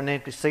going to have an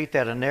empty seat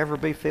that'll never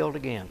be filled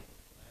again.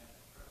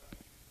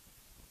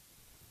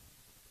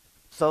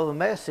 So the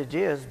message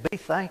is, be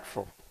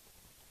thankful.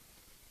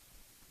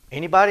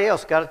 Anybody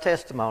else got a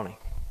testimony?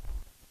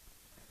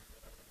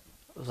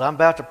 'Cause I'm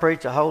about to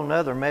preach a whole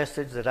nother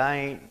message that I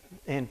ain't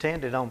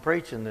intended on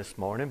preaching this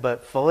morning,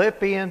 but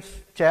Philippians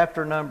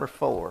chapter number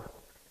 4.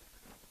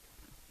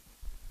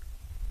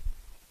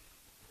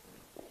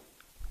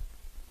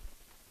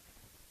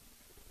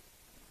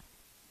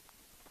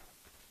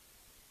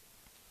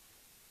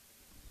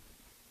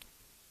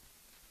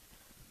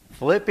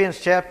 Philippians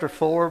chapter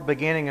 4,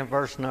 beginning in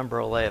verse number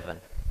 11.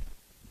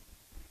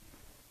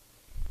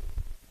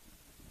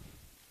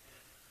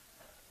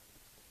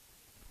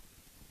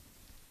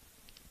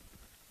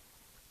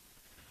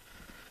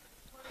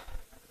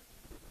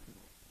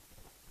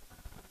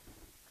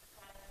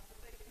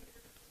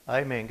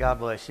 Amen. God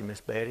bless you, Miss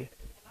Betty.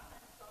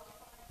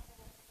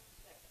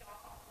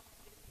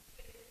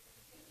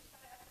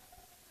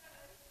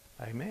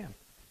 Amen.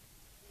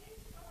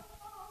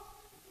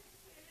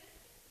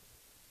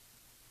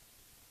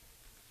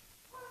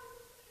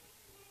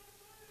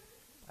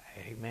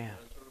 Amen.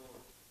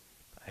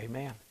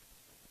 Amen.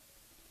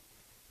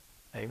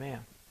 Amen.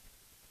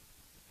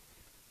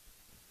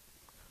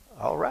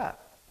 All right.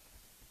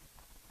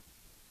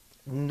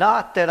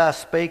 Not that I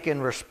speak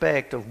in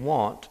respect of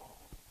want,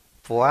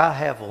 for I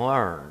have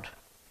learned,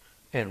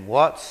 in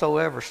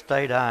whatsoever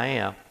state I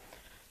am,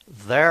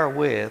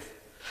 therewith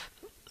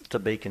to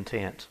be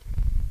content.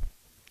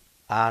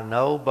 I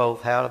know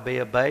both how to be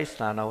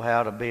abased and I know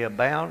how to be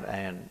abound,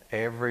 and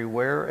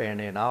everywhere and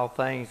in all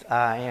things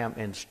I am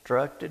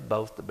instructed,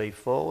 both to be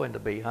full and to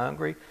be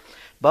hungry,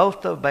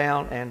 both to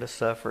abound and to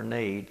suffer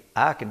need.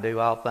 I can do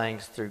all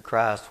things through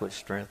Christ which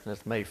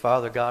strengtheneth me.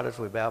 Father God, as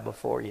we bow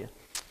before you,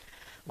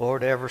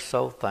 Lord, ever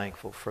so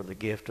thankful for the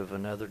gift of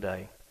another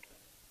day.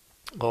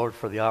 Lord,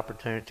 for the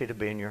opportunity to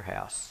be in your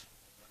house.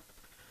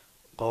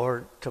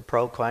 Lord, to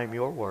proclaim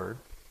your word,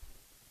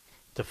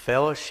 to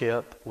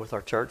fellowship with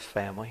our church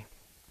family,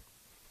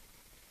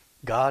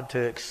 God, to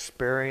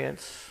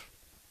experience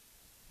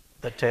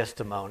the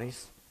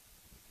testimonies,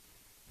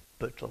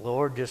 but the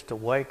Lord, just to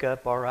wake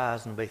up our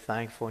eyes and be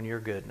thankful in your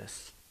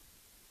goodness.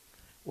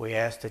 We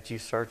ask that you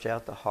search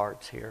out the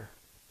hearts here.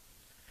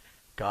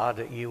 God,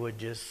 that you would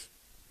just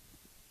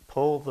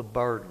pull the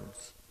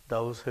burdens,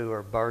 those who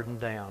are burdened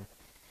down,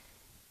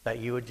 that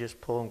you would just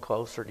pull them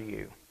closer to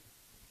you.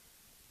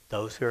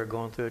 Those who are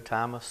going through a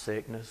time of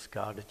sickness,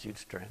 God, that you'd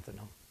strengthen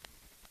them.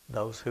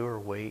 Those who are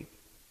weak,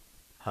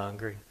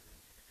 hungry,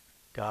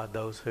 God,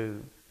 those who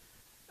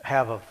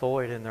have a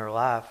void in their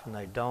life and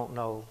they don't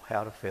know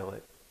how to fill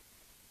it.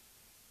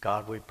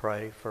 God, we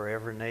pray for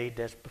every need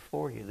that's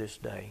before you this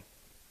day.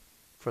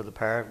 For the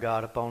power of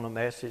God upon the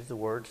message, the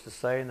words to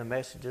say, and the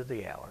message of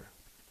the hour.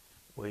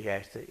 We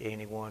ask that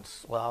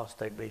anyone's lost,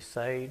 they'd be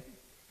saved.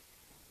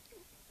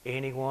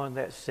 Anyone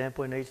that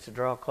simply needs to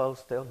draw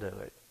close, they'll do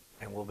it.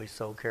 And we'll be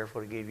so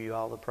careful to give you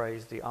all the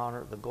praise, the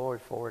honor, the glory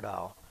for it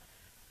all.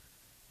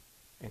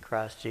 In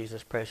Christ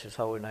Jesus' precious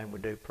holy name we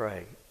do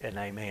pray, and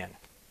amen.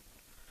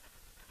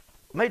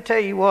 Let me tell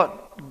you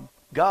what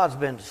God's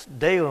been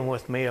dealing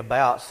with me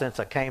about since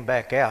I came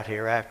back out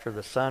here after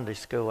the Sunday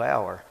school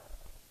hour.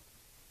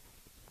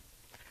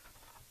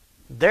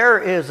 There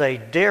is a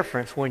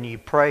difference when you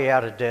pray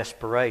out of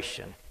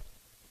desperation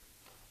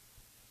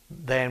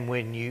than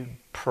when you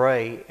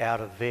pray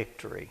out of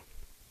victory.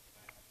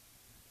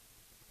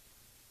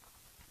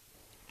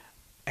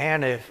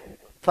 And if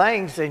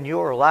things in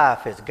your life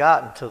has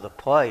gotten to the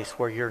place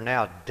where you're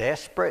now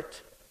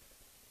desperate,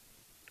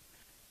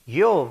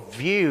 you'll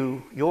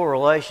view your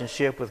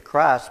relationship with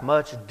Christ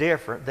much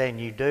different than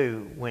you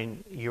do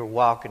when you're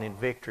walking in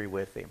victory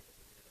with Him.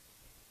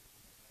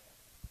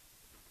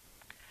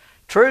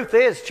 Truth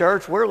is,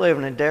 church, we're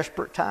living in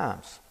desperate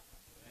times.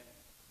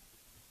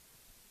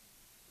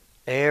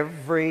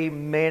 Every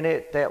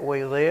minute that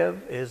we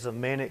live is a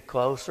minute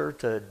closer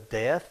to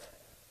death,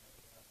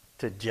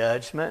 to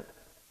judgment,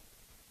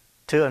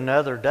 to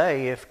another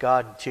day if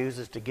God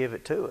chooses to give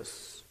it to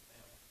us.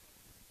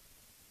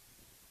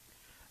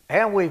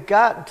 And we've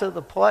gotten to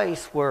the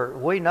place where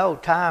we know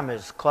time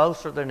is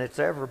closer than it's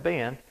ever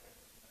been.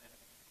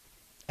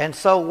 And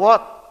so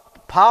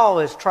what Paul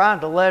is trying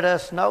to let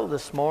us know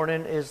this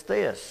morning is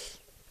this.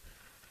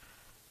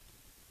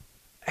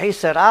 He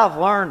said, I've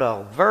learned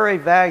a very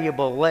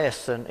valuable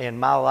lesson in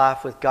my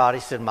life with God.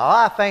 He said, my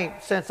life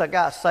ain't, since I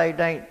got saved,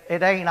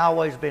 it ain't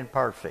always been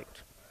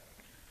perfect.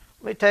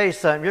 Let me tell you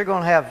something. You're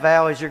going to have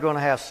valleys, you're going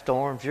to have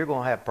storms, you're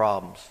going to have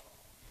problems.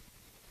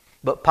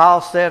 But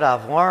Paul said,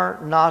 I've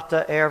learned not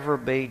to ever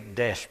be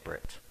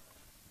desperate.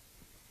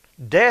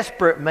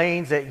 Desperate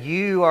means that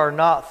you are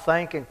not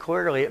thinking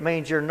clearly. It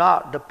means you're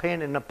not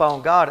dependent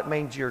upon God. It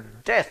means you're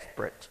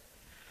desperate.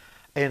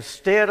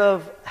 Instead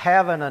of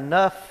having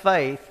enough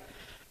faith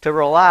to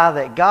rely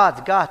that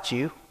God's got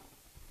you,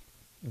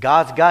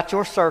 God's got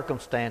your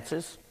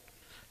circumstances,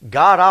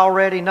 God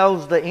already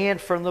knows the end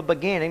from the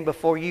beginning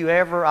before you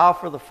ever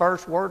offer the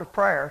first word of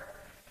prayer.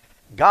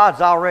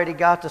 God's already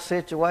got the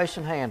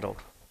situation handled.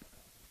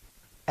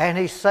 And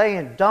He's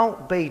saying,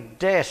 don't be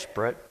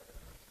desperate.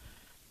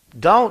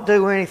 Don't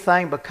do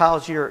anything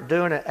because you're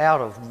doing it out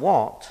of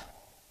want.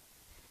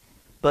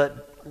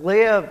 But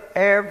live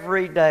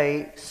every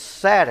day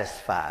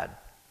satisfied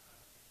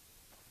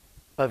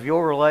of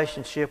your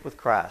relationship with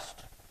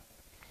Christ.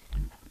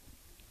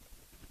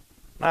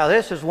 Now,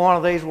 this is one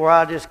of these where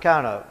I just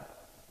kind of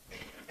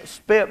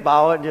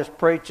spitball it and just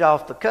preach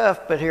off the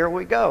cuff, but here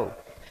we go.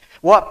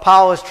 What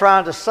Paul is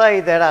trying to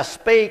say, that I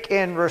speak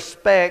in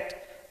respect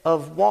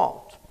of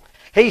want.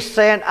 He's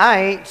saying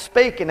I ain't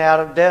speaking out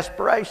of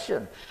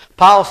desperation.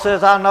 Paul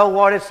says, I know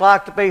what it's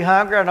like to be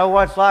hungry. I know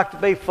what it's like to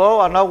be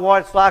full. I know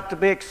what it's like to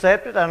be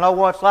accepted. I know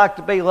what it's like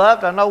to be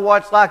loved. I know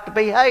what it's like to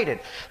be hated.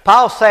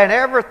 Paul's saying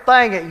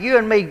everything that you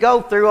and me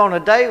go through on a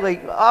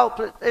daily,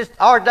 it's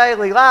our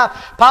daily life,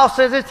 Paul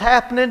says it's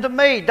happening to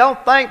me.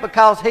 Don't think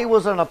because he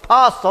was an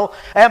apostle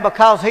and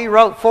because he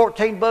wrote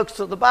 14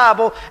 books of the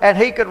Bible and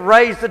he could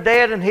raise the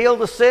dead and heal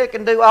the sick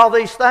and do all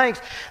these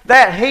things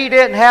that he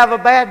didn't have a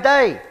bad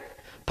day.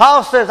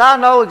 Paul says, I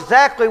know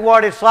exactly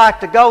what it's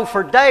like to go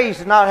for days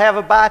and not have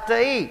a bite to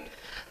eat.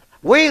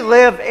 We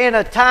live in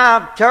a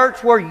time,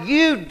 church, where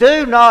you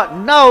do not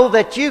know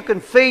that you can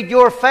feed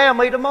your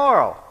family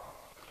tomorrow.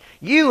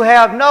 You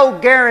have no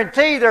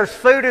guarantee there's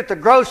food at the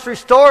grocery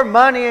store,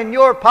 money in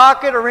your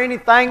pocket, or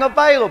anything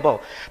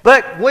available.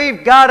 But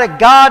we've got a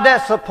God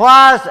that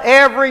supplies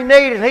every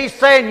need. And He's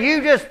saying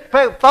you just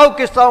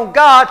focus on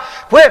God.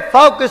 Quit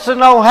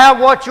focusing on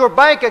what your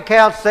bank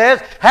account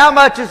says, how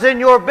much is in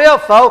your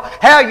billfold,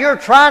 how you're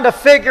trying to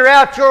figure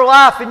out your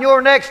life and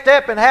your next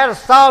step and how to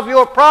solve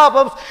your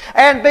problems,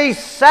 and be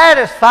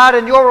satisfied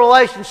in your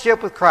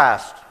relationship with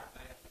Christ.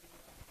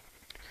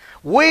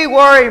 We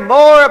worry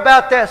more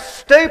about that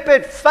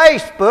stupid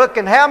Facebook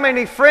and how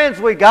many friends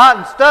we got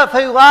and stuff,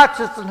 who likes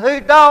us and who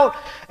don't,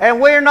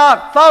 and we're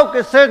not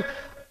focusing,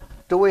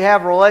 do we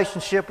have a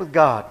relationship with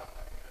God?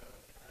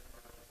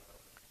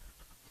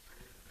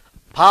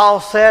 Paul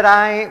said,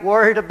 I ain't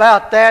worried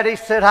about that. He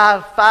said,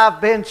 if I've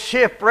been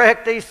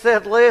shipwrecked, he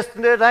said,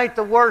 listen, it ain't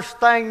the worst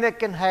thing that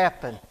can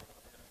happen.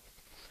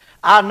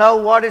 I know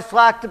what it's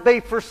like to be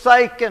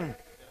forsaken.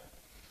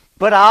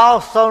 But I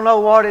also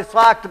know what it's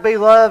like to be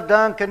loved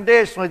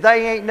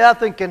unconditionally.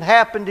 Nothing can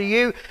happen to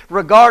you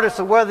regardless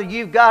of whether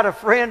you've got a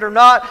friend or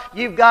not.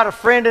 You've got a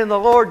friend in the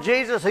Lord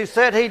Jesus who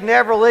said He'd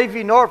never leave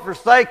you nor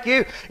forsake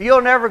you. You'll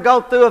never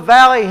go through a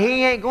valley.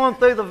 He ain't going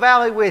through the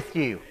valley with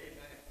you.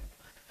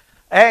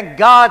 And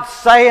God's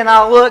saying,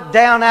 I look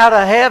down out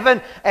of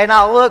heaven and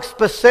I look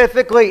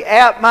specifically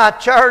at my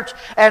church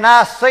and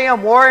I see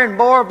them worrying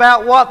more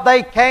about what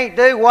they can't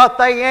do, what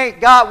they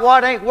ain't got,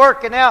 what ain't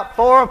working out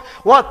for them,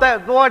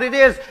 what it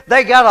is.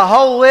 They got a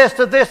whole list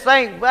of this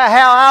ain't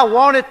how I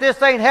want it,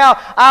 this ain't how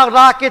I would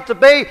like it to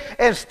be,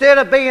 instead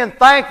of being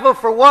thankful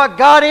for what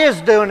God is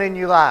doing in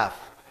your life.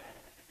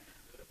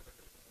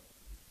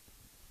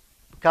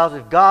 Because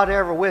if God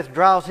ever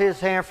withdraws His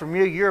hand from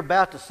you, you're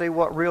about to see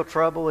what real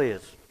trouble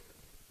is.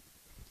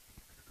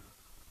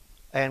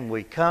 And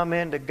we come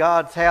into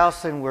God's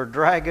house and we're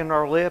dragging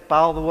our lip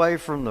all the way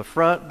from the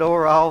front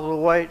door all the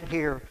way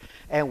here.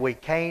 And we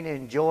can't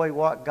enjoy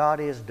what God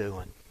is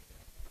doing.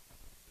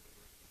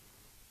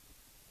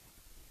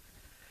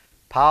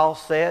 Paul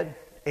said,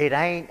 it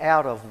ain't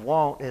out of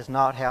want is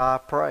not how I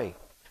pray.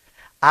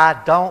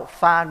 I don't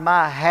find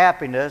my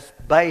happiness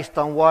based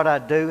on what I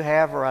do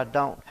have or I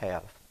don't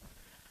have.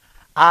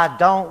 I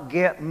don't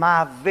get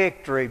my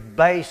victory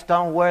based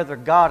on whether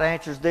God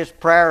answers this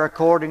prayer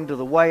according to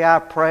the way I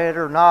pray it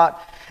or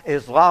not.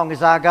 As long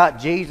as I got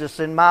Jesus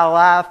in my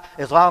life,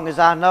 as long as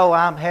I know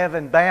I'm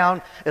heaven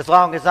bound, as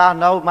long as I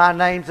know my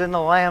name's in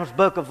the Lamb's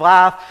Book of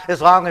Life, as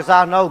long as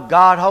I know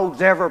God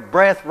holds every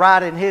breath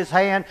right in His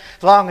hand,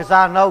 as long as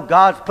I know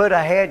God's put a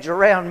hedge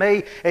around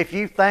me. If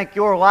you think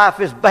your life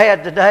is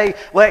bad today,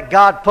 let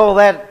God pull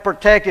that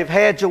protective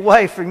hedge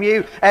away from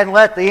you and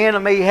let the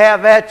enemy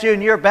have at you,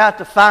 and you're about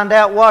to find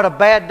out what a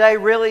bad day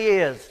really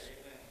is.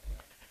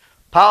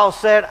 Paul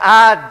said,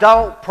 I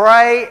don't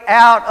pray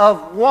out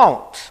of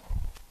want.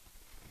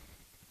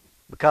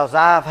 Because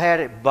I've had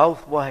it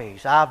both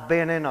ways. I've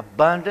been in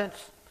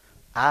abundance.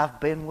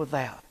 I've been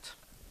without.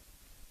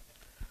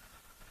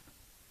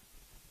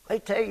 Let me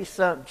tell you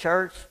something,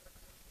 church.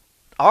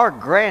 Our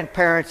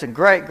grandparents and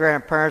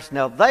great-grandparents,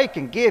 now they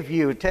can give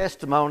you a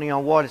testimony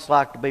on what it's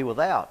like to be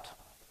without.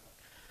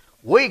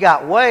 We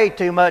got way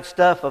too much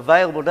stuff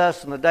available to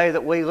us in the day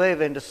that we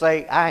live in to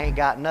say, I ain't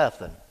got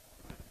nothing.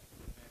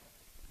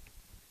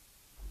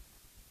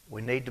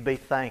 We need to be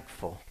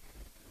thankful.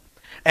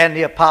 And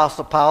the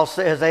Apostle Paul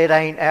says it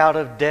ain't out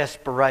of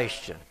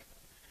desperation.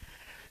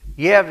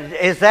 Yeah,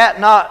 is that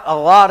not a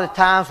lot of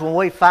times when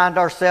we find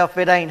ourselves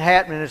it ain't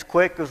happening as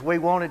quick as we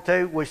wanted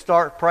to, we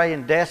start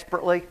praying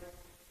desperately?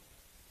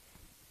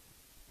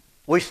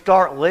 We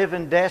start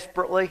living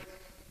desperately?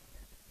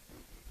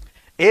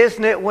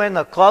 Isn't it when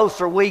the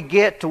closer we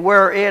get to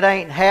where it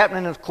ain't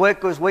happening as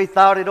quick as we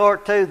thought it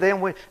ought to,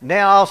 then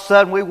now all of a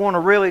sudden we want to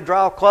really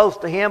draw close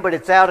to Him, but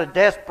it's out of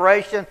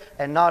desperation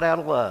and not out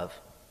of love.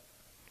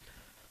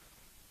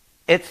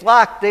 It's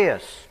like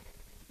this.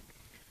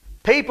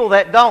 People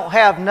that don't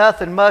have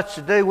nothing much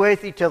to do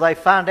with you till they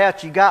find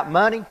out you got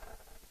money,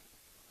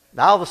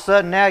 all of a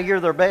sudden now you're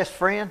their best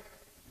friend.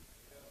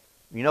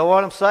 You know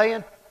what I'm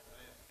saying?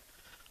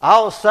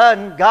 All of a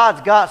sudden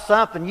God's got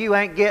something you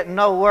ain't getting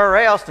nowhere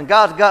else, and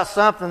God's got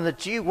something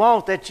that you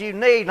want, that you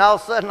need, and all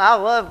of a sudden I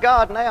love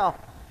God now.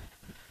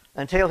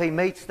 Until He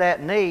meets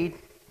that need.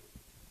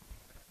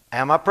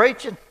 Am I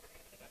preaching?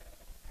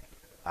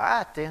 All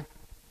right then.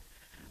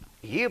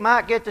 You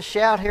might get to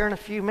shout here in a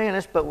few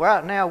minutes, but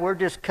right now we're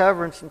just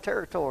covering some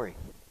territory.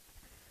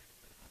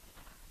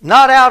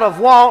 Not out of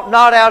want,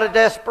 not out of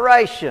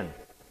desperation.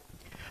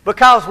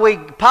 Because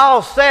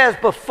Paul says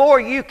before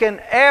you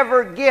can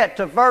ever get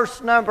to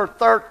verse number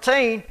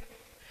 13,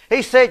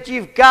 he said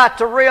you've got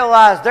to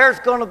realize there's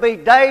going to be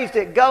days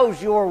it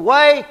goes your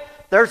way,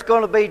 there's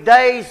going to be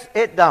days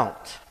it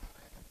don't.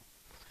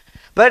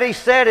 But he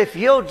said if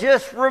you'll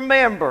just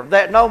remember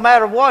that no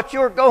matter what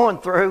you're going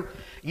through,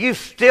 you've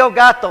still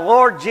got the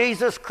Lord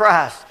Jesus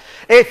Christ.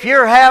 If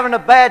you're having a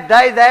bad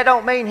day, that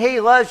don't mean He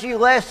loves you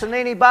less than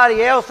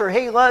anybody else, or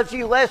He loves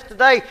you less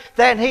today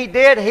than He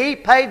did. He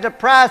paid the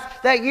price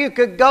that you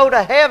could go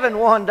to heaven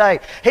one day.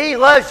 He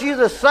loves you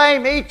the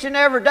same each and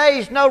every day.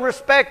 He's no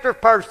respecter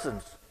of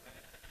persons.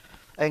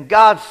 And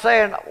God's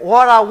saying,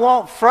 what I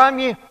want from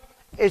you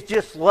is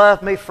just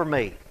love me for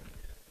me.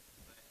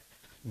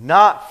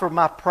 Not for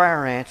my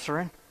prayer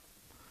answering.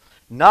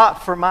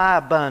 Not for my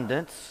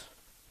abundance.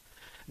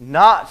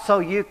 Not so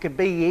you could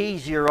be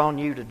easier on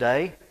you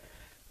today.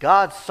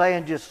 God's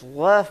saying just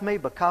love me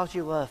because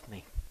you love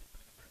me.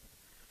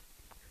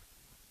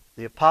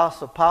 The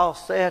Apostle Paul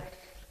said,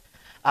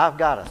 I've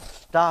got to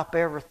stop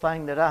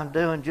everything that I'm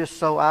doing just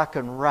so I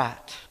can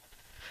write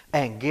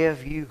and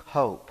give you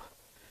hope.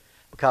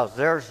 Because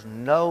there's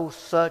no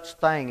such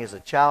thing as a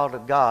child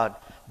of God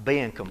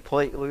being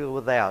completely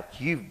without.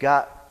 You've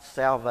got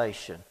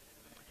salvation.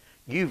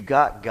 You've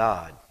got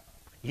God.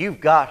 You've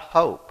got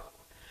hope.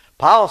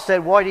 Paul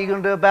said, what are you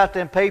going to do about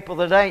them people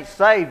that ain't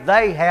saved?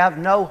 They have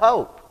no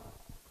hope.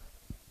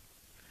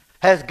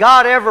 Has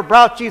God ever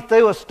brought you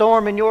through a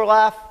storm in your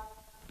life?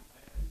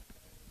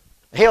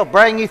 He'll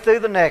bring you through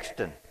the next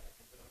one.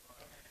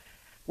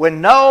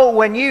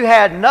 When you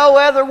had no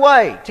other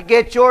way to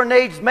get your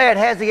needs met,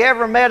 has He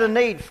ever met a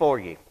need for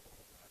you?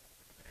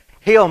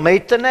 He'll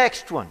meet the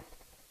next one.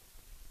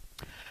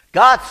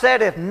 God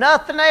said, if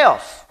nothing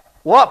else,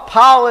 what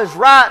Paul is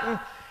writing,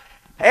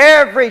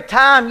 every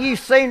time you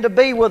seem to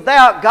be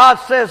without, God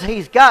says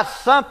He's got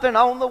something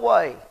on the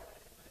way.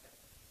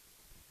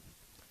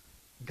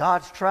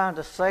 God's trying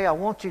to say, I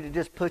want you to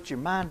just put your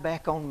mind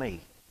back on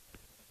me.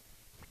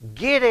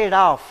 Get it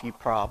off, you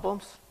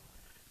problems.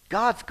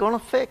 God's going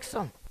to fix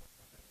them.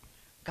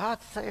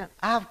 God's saying,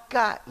 I've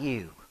got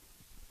you.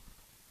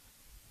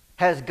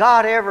 Has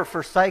God ever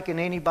forsaken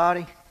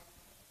anybody?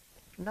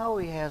 No,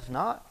 He has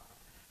not.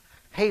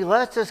 He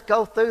lets us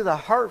go through the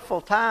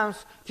hurtful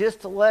times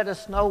just to let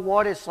us know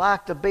what it's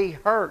like to be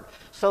hurt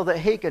so that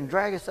He can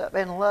drag us up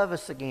and love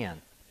us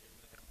again.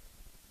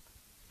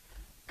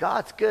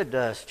 God's good to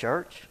us,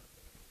 church.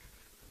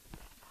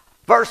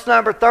 Verse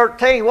number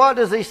 13, what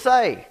does He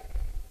say?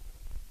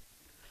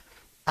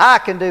 I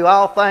can do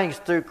all things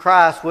through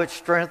Christ which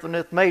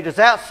strengtheneth me. Does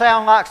that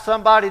sound like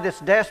somebody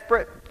that's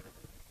desperate?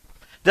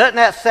 Doesn't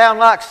that sound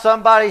like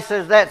somebody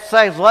says,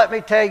 let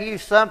me tell you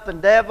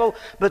something, devil,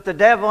 but the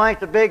devil ain't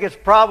the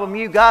biggest problem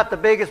you got. The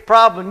biggest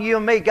problem you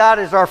and me got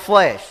is our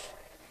flesh.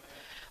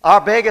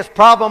 Our biggest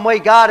problem we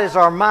got is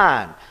our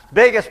mind.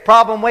 Biggest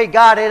problem we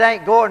got, it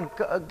ain't going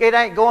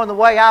the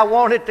way I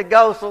want it to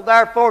go, so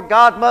therefore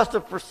God must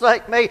have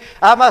forsaken me.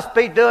 I must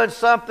be doing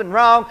something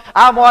wrong.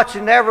 I'm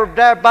watching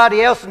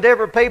everybody else and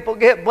different people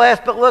get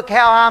blessed, but look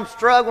how I'm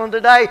struggling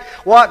today.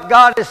 What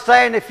God is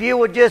saying, if you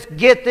would just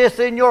get this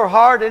in your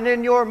heart and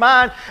in your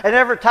mind, and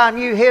every time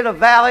you hit a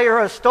valley or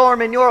a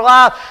storm in your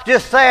life,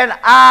 just saying,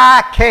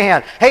 I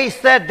can. He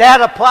said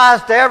that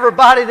applies to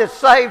everybody that's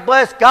saved,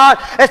 bless God,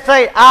 and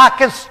say, I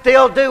can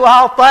still do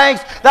all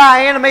things.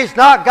 Thy enemy's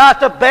not got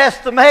the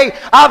best of me.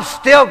 I've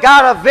still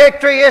got a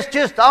victory. It's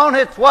just on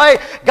its way.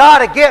 God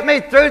to get me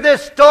through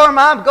this storm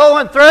I'm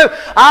going through.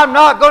 I'm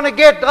not going to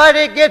let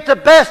it get the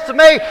best of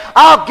me.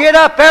 I'll get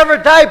up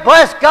every day,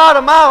 bless God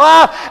in my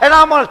life, and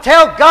I'm going to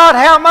tell God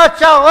how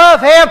much I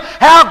love Him,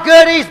 how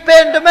good He's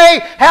been to me,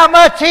 how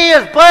much He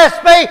has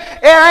blessed me.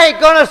 It ain't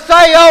going to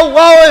say, oh,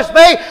 woe is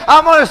me.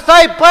 I'm going to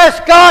say,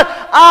 bless God,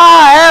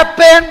 I have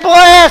been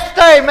blessed.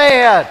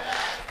 Amen.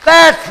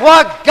 That's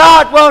what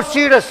God wants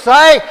you to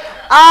say.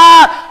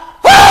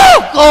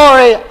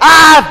 Glory,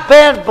 I've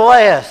been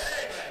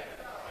blessed.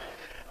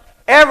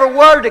 Every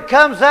word that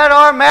comes out of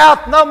our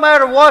mouth, no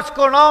matter what's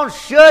going on,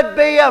 should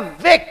be a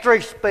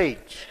victory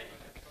speech.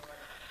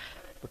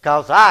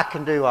 Because I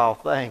can do all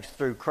things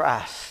through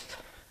Christ.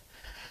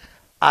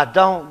 I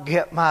don't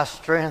get my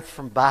strength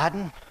from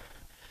Biden.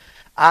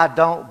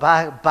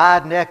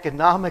 Biden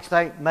economics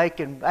ain't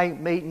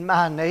meeting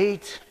my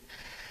needs.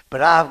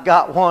 But I've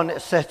got one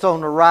that sits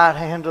on the right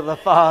hand of the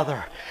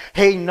Father.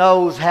 He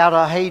knows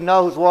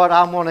what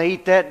I'm going to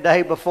eat that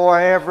day before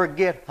I ever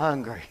get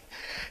hungry.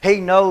 He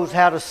knows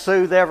how to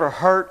soothe every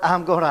hurt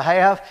I'm going to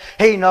have.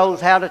 He knows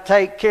how to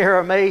take care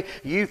of me.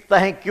 You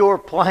think your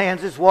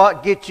plans is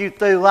what gets you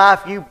through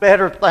life, you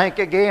better think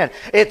again.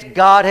 It's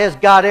God has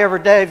got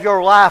every day of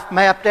your life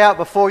mapped out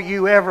before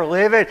you ever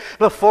live it.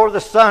 Before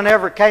the sun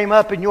ever came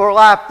up in your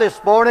life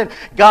this morning,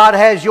 God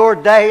has your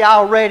day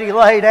already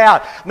laid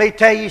out. Let me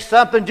tell you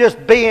something,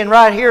 just being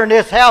right here in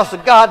this house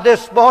of God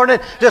this morning,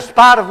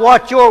 despite of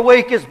what your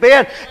week has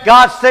been,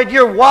 God said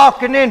you're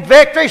walking in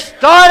victory.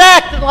 Start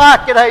acting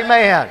like it,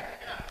 amen.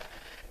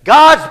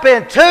 God's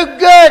been too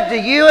good to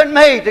you and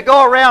me to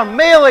go around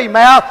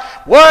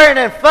mealy-mouthed worrying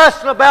and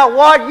fussing about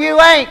what you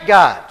ain't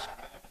got.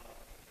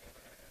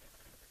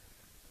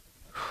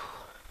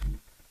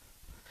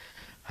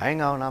 Hang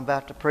on, I'm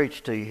about to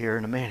preach to you here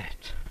in a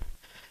minute.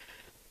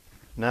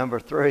 Number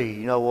 3,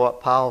 you know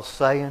what Paul's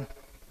saying?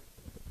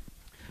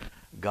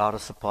 God will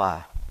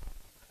supply.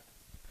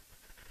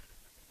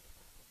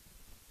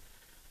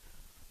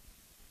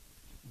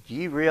 Do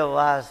you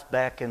realize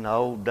back in the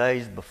old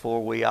days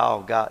before we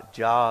all got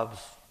jobs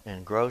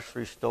in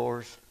grocery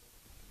stores,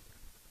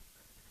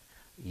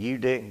 you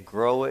didn't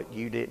grow it,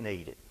 you didn't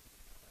eat it.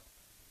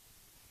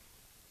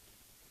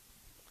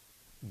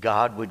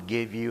 God would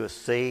give you a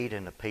seed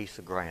and a piece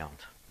of ground.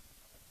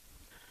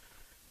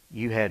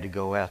 You had to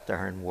go out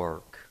there and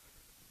work.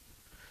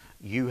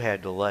 You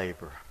had to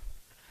labor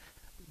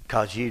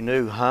because you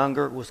knew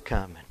hunger was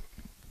coming.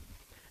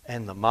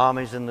 And the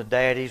mommies and the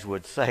daddies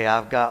would say,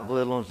 I've got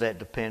little ones that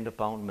depend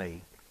upon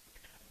me.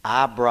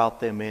 I brought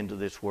them into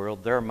this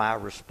world. They're my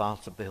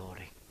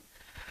responsibility.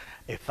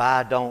 If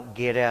I don't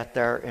get out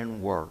there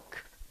and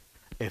work,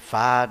 if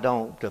I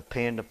don't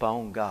depend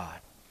upon God,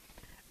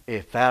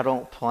 if I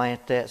don't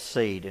plant that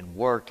seed and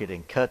work it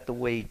and cut the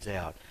weeds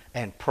out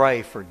and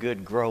pray for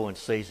good growing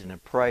season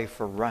and pray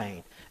for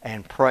rain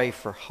and pray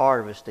for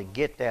harvest and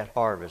get that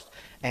harvest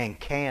and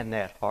can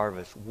that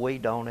harvest, we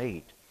don't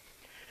eat.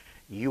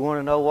 You want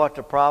to know what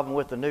the problem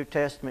with the New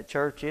Testament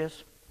church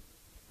is?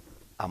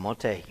 I'm going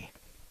to tell you.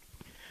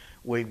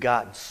 We've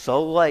gotten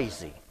so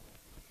lazy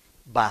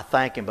by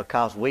thinking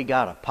because we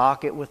got a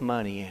pocket with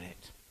money in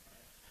it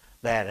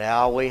that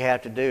all we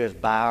have to do is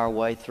buy our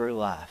way through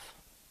life.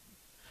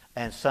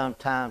 And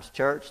sometimes,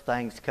 church,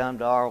 things come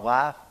to our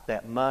life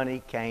that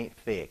money can't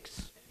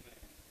fix.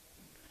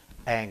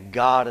 And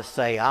God will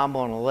say, I'm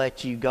going to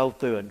let you go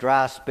through a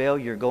dry spell.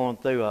 You're going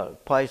through a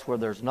place where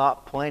there's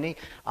not plenty.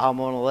 I'm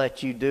going to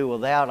let you do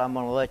without. I'm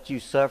going to let you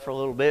suffer a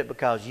little bit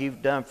because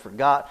you've done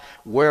forgot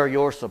where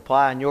your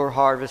supply and your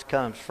harvest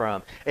comes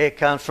from. It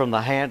comes from the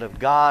hand of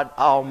God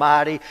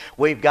Almighty.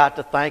 We've got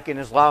to thinking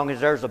as long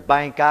as there's a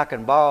bank I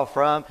can borrow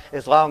from,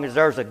 as long as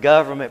there's a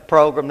government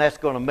program that's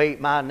going to meet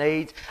my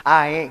needs,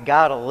 I ain't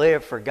got to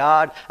live for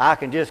God. I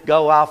can just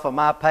go off of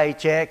my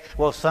paycheck.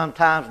 Well,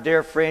 sometimes,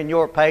 dear friend,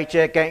 your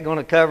paycheck ain't going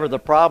to cover the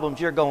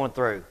problems you're going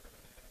through.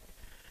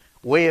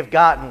 We have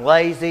gotten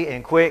lazy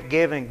and quit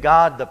giving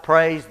God the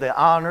praise, the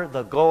honor,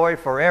 the glory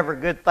for every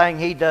good thing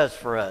He does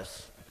for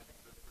us.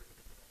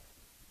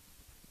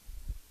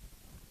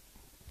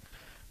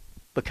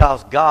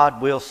 Because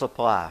God will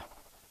supply.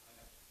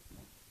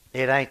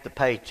 It ain't the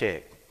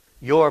paycheck.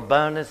 Your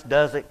abundance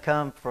doesn't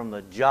come from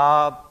the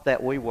job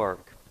that we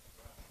work.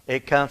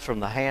 It comes from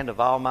the hand of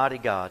Almighty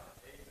God.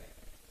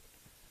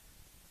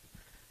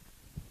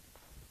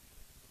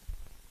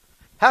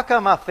 How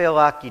come I feel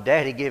like your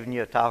daddy giving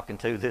you a talking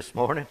to this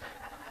morning?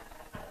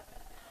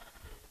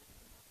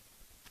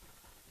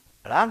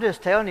 But I'm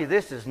just telling you,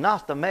 this is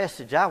not the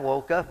message I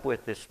woke up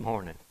with this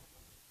morning.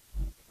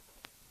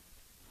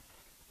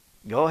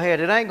 Go ahead.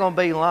 It ain't going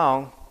to be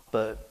long,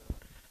 but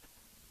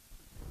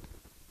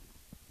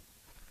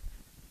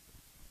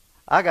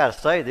I got to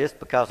say this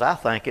because I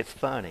think it's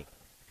funny.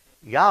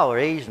 Y'all are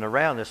easing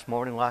around this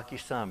morning like you're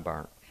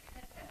sunburnt.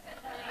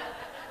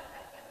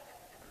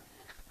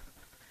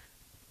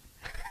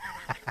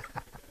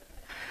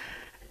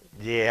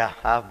 Yeah,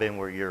 I've been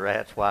where you're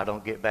at. That's why I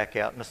don't get back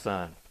out in the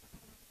sun.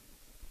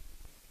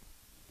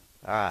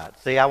 All right.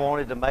 See, I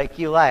wanted to make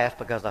you laugh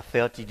because I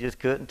felt you just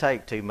couldn't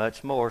take too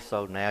much more.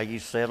 So now you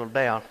settled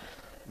down.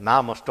 Now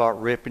I'm going to start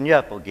ripping you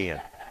up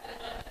again.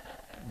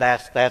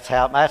 That's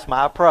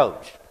my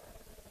approach.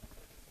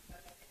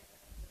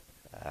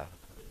 All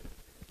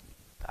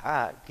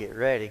right, get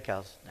ready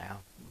because now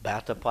I'm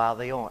about to apply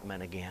the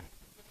ointment again.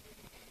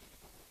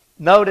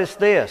 Notice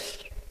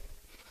this.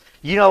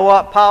 You know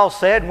what Paul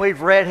said, and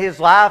we've read his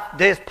life.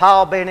 This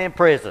Paul been in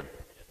prison.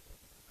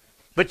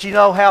 But you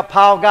know how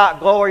Paul got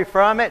glory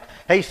from it?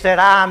 He said,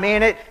 I'm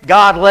in it.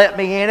 God let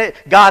me in it.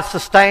 God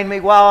sustained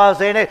me while I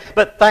was in it.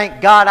 But thank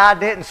God I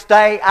didn't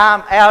stay.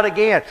 I'm out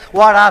again.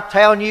 What I'm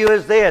telling you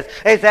is this,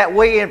 is that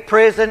we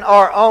imprison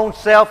our own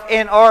self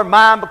in our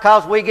mind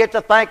because we get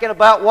to thinking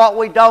about what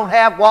we don't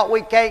have, what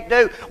we can't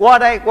do,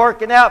 what ain't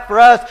working out for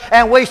us.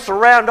 And we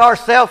surround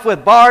ourselves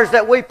with bars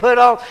that we put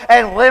on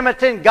and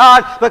limiting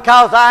God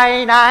because I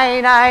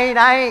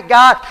ain't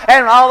God.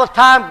 And all the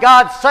time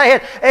God's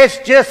saying, it's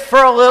just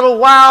for a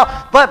little while.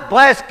 But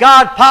bless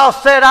God, Paul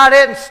said I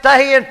didn't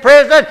stay in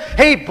prison.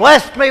 He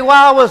blessed me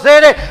while I was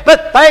in it.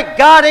 But thank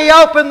God He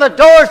opened the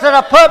doors that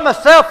I put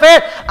myself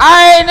in.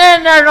 I ain't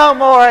in there no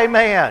more,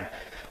 amen.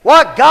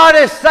 What God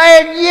is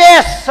saying,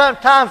 yes,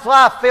 sometimes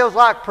life feels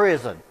like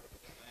prison.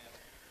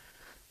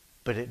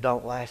 But it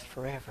don't last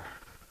forever.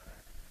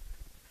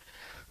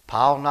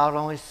 Paul not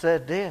only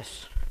said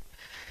this.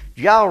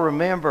 Y'all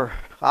remember,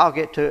 I'll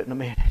get to it in a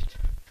minute.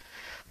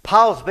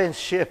 Paul's been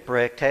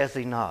shipwrecked, has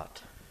he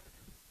not?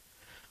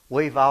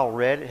 We've all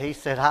read it. He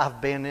said,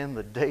 I've been in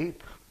the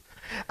deep.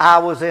 I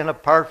was in a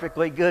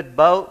perfectly good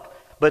boat,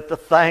 but the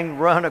thing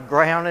run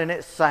aground and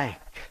it sank.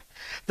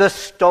 The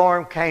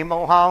storm came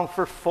along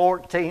for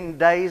 14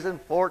 days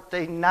and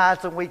 14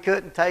 nights and we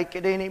couldn't take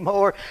it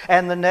anymore.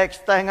 And the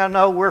next thing I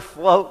know, we're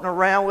floating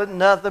around with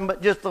nothing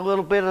but just a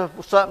little bit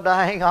of something to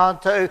hang on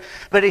to.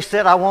 But he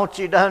said, I want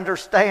you to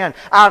understand,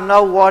 I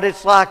know what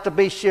it's like to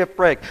be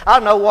shipwrecked. I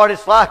know what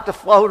it's like to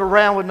float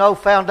around with no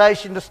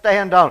foundation to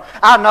stand on.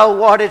 I know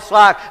what it's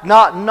like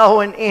not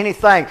knowing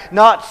anything,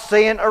 not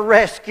seeing a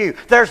rescue.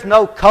 There's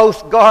no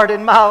Coast Guard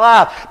in my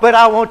life. But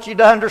I want you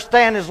to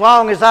understand, as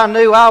long as I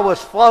knew I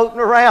was floating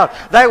around,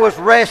 there was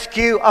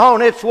rescue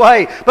on its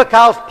way,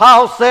 because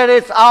Paul said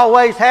it's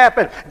always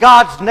happened.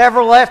 God's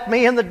never left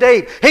me in the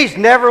deep. He's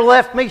never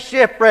left me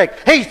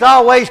shipwrecked. He's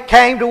always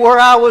came to where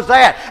I was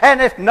at. And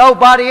if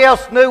nobody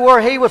else knew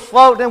where he was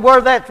floating and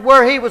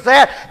where he was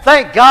at,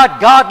 thank God,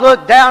 God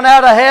looked down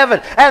out of heaven,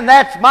 and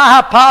that's my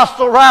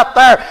apostle right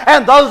there,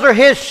 and those are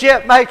his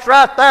shipmates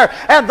right there,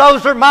 and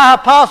those are my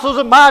apostles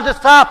and my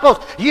disciples.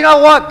 You know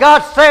what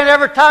God's saying?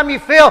 Every time you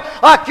feel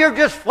like you're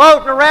just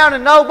floating around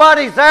and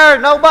nobody's there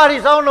and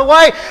nobody's on the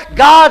way,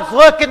 God's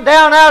looking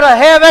down out of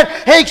heaven.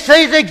 He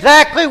sees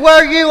exactly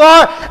where you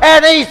are,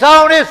 and He's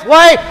on His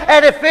way.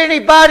 And if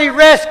anybody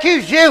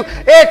rescues you,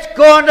 it's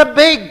going to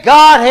be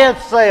God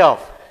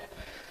Himself.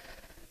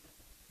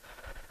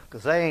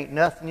 Because there ain't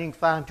nothing you can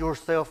find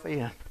yourself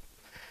in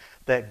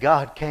that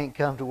God can't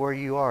come to where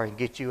you are and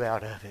get you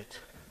out of it.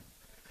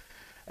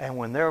 And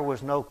when there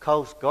was no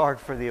Coast Guard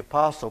for the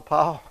Apostle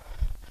Paul,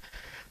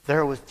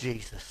 there was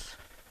Jesus.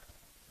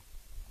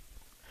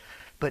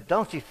 But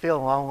don't you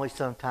feel lonely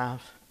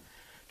sometimes?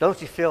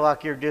 Don't you feel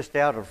like you're just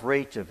out of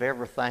reach of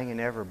everything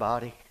and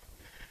everybody?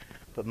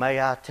 But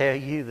may I tell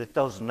you that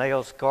those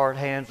nail-scarred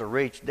hands will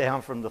reach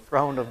down from the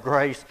throne of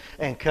grace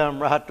and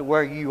come right to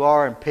where you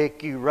are and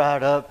pick you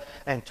right up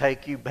and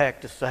take you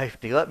back to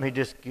safety. Let me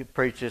just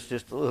preach this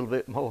just a little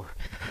bit more.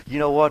 You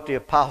know what the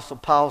Apostle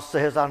Paul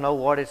says? I know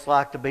what it's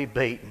like to be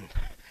beaten.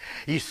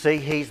 You see,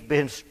 he's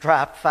been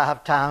striped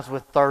 5 times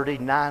with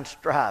 39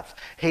 stripes.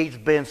 He's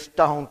been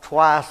stoned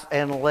twice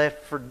and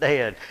left for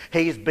dead.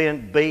 He's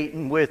been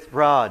beaten with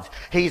rods.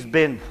 He's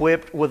been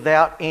whipped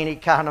without any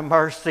kind of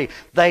mercy.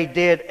 They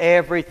did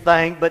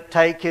everything but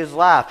take his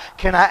life.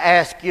 Can I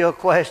ask you a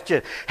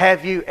question?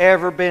 Have you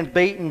ever been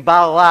beaten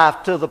by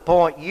life to the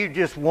point you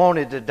just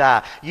wanted to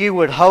die? You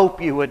would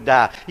hope you would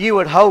die. You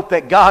would hope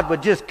that God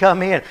would just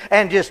come in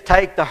and just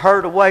take the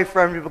hurt away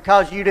from you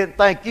because you didn't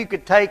think you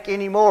could take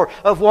any more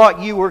of what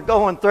you were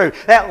going through.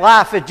 That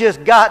life had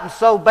just gotten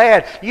so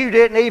bad you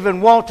didn't even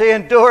want to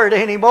endure it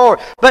anymore.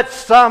 But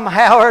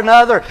somehow or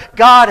another,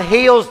 God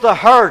heals the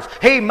hurts.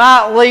 He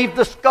might leave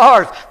the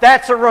scars.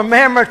 That's a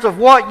remembrance of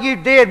what you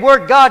did,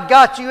 where God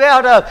got you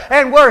out of,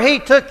 and where He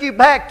took you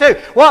back to.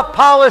 What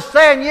Paul is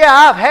saying, yeah,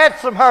 I've had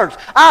some hurts.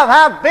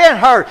 I've been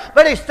hurt.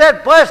 But he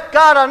said, bless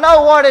God, I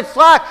know what it's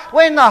like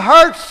when the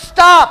hurt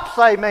stops.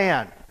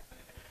 Amen.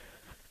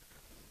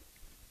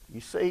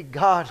 You see,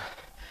 God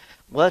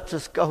lets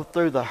us go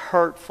through the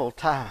hurtful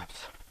times,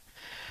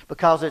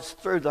 because it's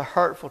through the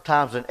hurtful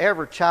times. And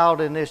every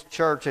child in this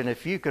church, and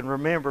if you can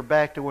remember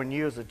back to when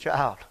you was a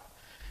child,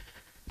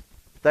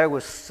 there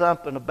was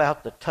something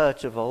about the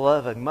touch of a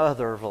loving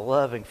mother, of a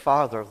loving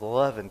father, of a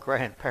loving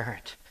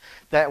grandparent,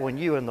 that when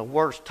you in the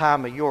worst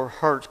time of your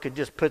hurts could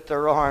just put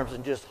their arms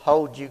and just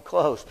hold you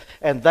close,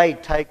 and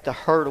they'd take the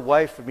hurt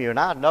away from you. And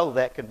I know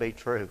that can be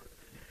true.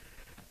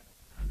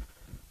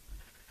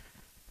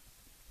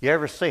 You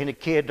ever seen a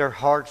kid, their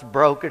heart's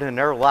broken and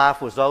their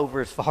life was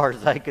over as far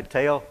as they could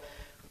tell?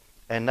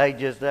 And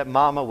that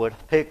mama would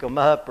pick them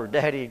up, or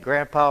daddy,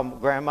 grandpa,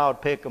 grandma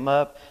would pick them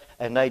up,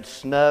 and they'd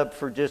snub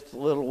for just a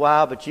little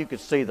while, but you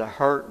could see the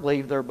hurt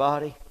leave their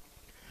body.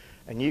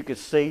 And you could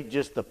see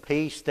just the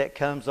peace that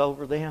comes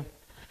over them.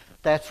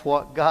 That's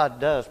what God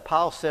does.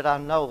 Paul said, I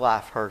know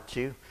life hurts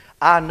you.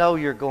 I know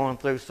you're going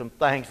through some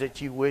things that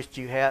you wished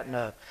you hadn't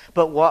of.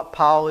 But what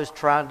Paul is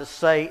trying to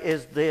say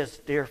is this,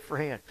 dear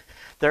friend.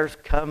 There's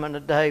coming a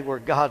day where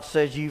God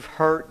says you've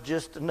hurt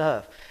just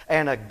enough.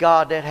 And a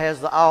God that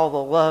has all the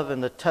love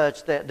and the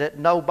touch that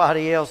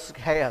nobody else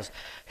has.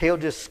 He'll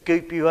just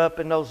scoop you up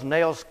in those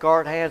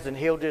nail-scarred hands, and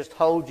He'll just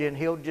hold you, and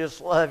He'll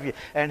just love you,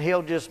 and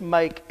He'll just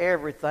make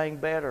everything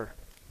better.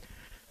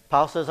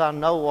 Paul says, I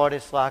know what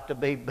it's like to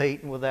be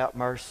beaten without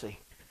mercy.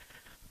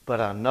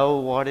 But I know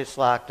what it's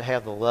like to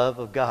have the love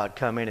of God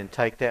come in and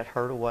take that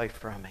hurt away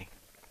from me.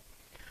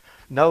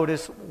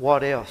 Notice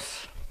what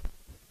else.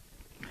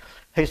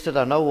 He said,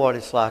 I know what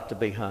it's like to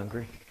be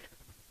hungry.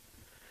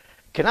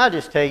 Can I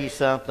just tell you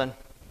something?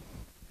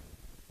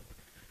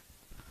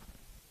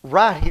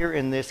 Right here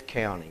in this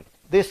county,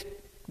 this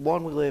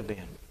one we live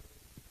in,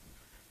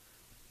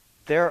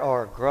 there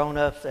are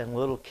grown-ups and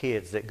little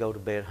kids that go to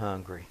bed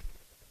hungry.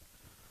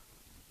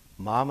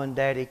 Mom and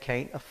Daddy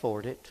can't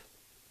afford it.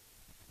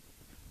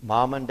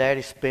 Mom and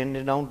Daddy spend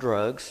it on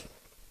drugs.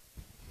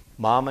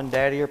 Mom and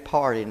Daddy are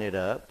partying it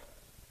up.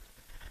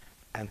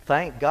 And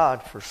thank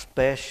God for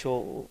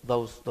special,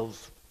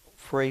 those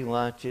free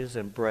lunches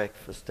and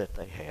breakfasts that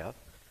they have.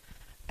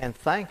 And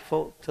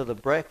thankful to the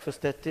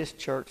breakfast that this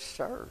church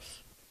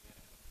serves.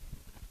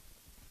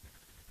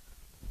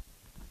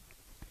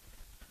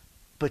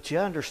 But you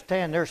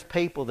understand, there's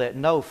people that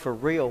know for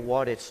real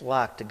what it's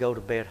like to go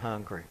to bed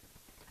hungry.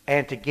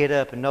 And to get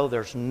up and know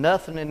there's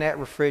nothing in that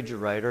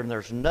refrigerator, and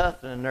there's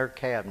nothing in their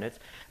cabinets,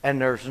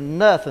 and there's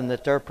nothing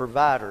that their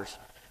providers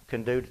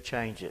can do to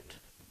change it.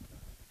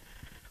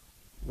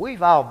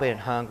 We've all been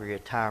hungry a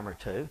time or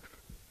two,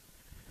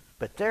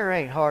 but there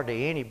ain't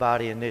hardly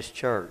anybody in this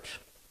church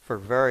for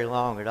very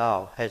long at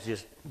all has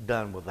just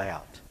done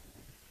without.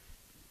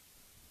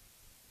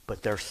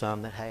 But there's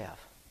some that have.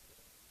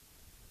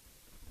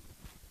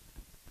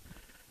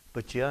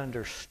 But you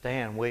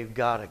understand, we've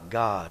got a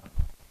God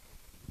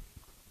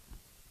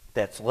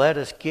that's let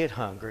us get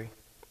hungry,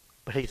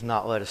 but He's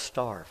not let us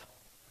starve.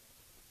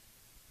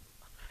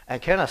 And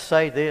can I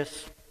say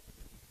this,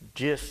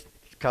 just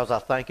because I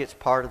think it's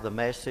part of the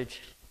message?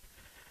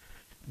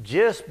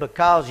 Just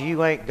because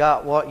you ain't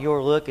got what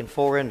you're looking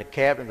for in the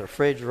cabinet or the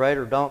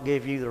refrigerator don't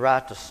give you the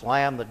right to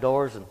slam the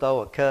doors and throw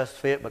a cuss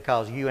fit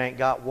because you ain't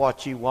got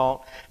what you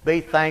want.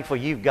 Be thankful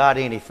you've got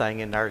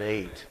anything in there to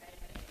eat.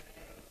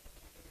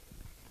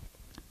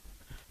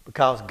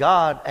 Because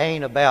God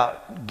ain't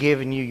about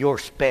giving you your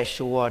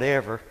special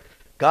whatever.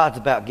 God's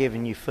about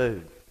giving you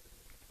food.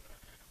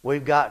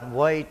 We've gotten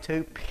way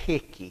too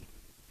picky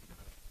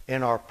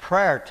in our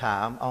prayer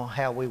time on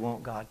how we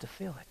want God to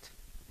fill it.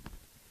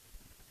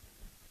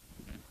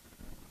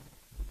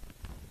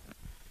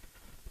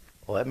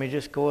 Well, let me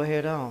just go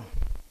ahead on.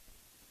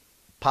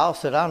 Paul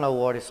said, I know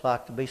what it's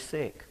like to be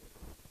sick.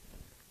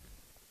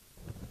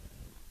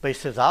 But he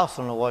says, I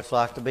also know what it's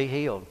like to be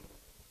healed.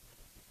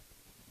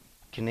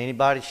 Can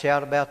anybody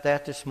shout about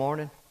that this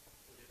morning?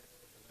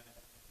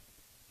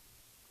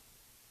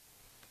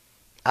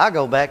 I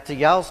go back to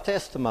y'all's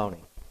testimony.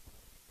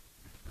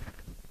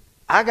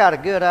 I got a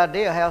good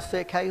idea how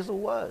sick Hazel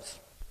was.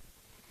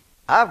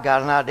 I've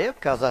got an idea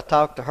because I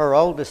talked to her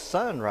oldest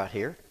son right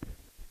here.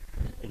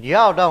 And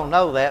y'all don't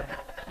know that,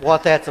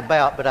 what that's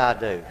about, but I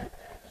do.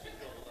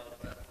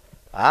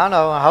 I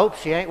know. I hope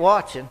she ain't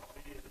watching.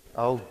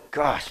 Oh,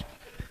 gosh.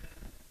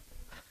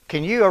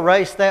 Can you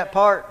erase that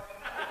part?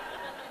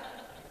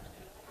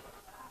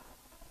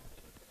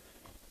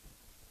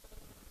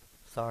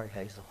 Sorry,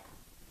 Hazel.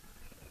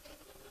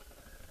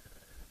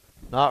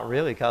 Not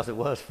really, because it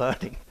was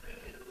funny.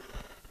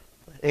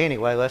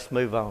 Anyway, let's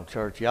move on,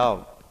 church.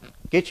 Y'all,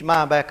 get your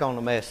mind back on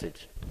the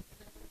message.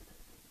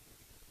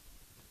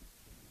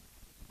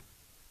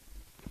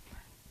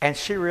 And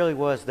she really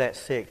was that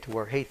sick to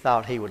where he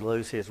thought he would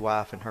lose his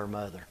wife and her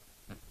mother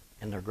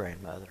and their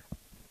grandmother.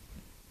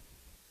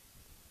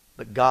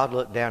 But God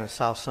looked down and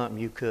saw something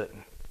you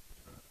couldn't.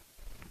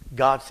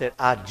 God said,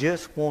 I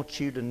just want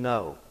you to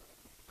know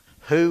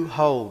who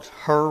holds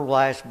her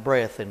last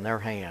breath in their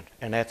hand,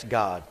 and that's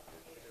God.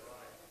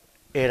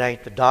 It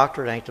ain't the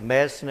doctor, it ain't the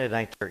medicine, it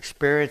ain't their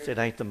experience, it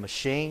ain't the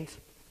machines.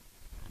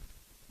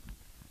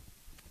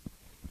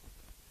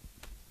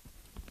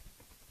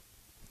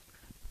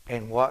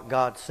 And what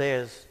God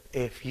says,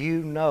 if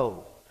you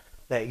know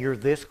that you're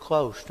this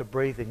close to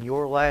breathing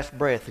your last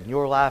breath and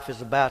your life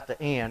is about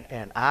to end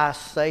and I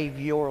save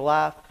your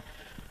life,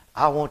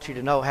 I want you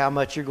to know how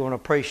much you're going to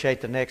appreciate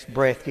the next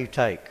breath you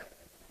take.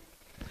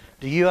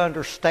 Do you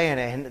understand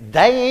it? And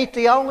they ain't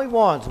the only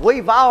ones.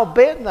 We've all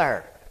been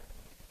there.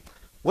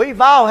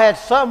 We've all had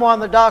someone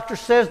the doctor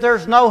says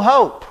there's no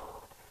hope.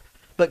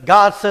 But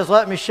God says,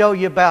 let me show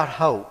you about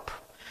hope.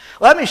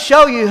 Let me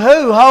show you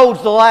who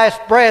holds the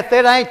last breath.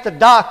 It ain't the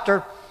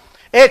doctor.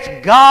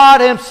 It's God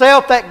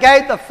Himself that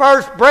gave the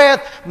first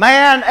breath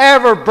man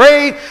ever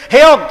breathed.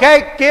 He'll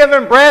keep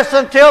giving breaths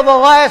until the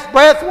last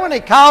breath when He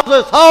calls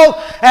us home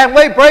and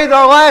we breathe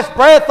our last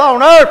breath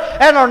on earth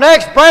and our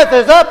next breath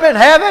is up in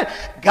heaven.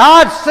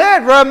 God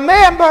said,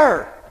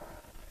 remember.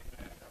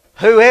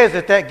 Who is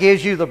it that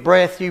gives you the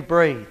breath you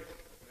breathe?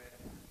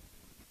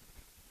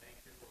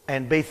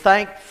 And be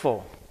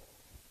thankful.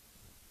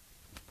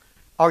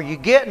 Are you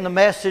getting the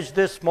message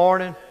this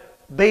morning?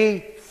 Be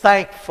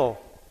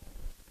thankful.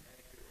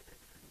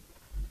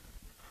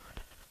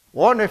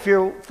 Wonder if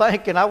you're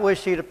thinking, I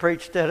wish he'd have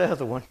preached that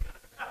other one.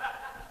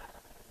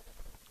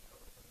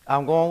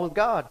 I'm going with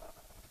God.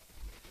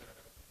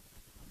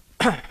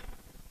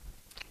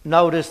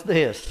 Notice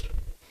this.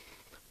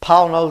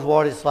 Paul knows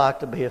what it's like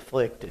to be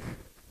afflicted.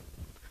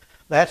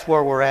 That's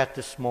where we're at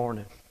this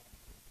morning.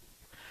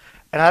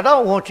 And I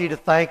don't want you to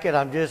think that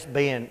I'm just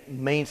being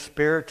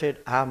mean-spirited.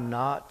 I'm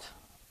not.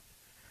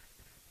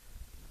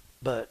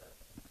 But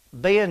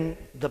being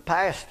the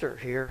pastor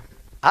here,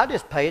 I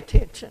just pay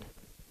attention.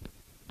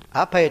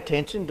 I pay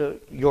attention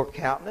to your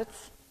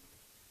countenance,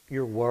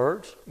 your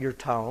words, your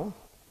tone.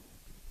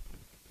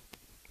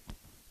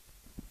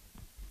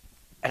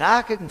 And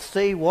I can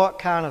see what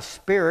kind of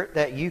spirit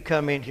that you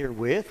come in here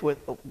with.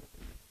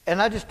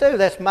 And I just do.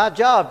 That's my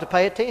job, to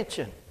pay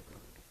attention.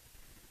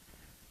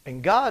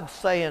 And God's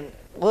saying,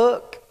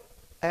 look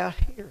out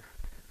here.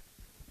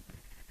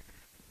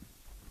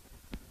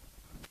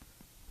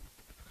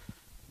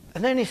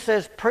 And then He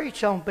says,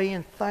 preach on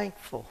being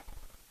thankful.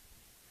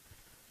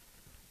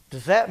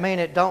 Does that mean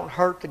it don't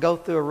hurt to go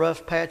through a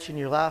rough patch in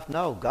your life?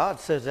 No. God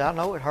says, I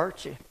know it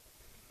hurts you.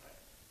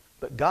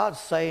 But God's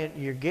saying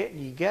you're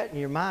getting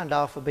your mind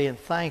off of being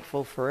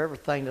thankful for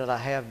everything that I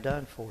have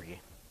done for you.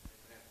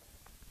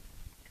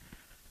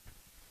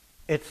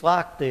 It's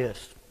like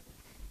this.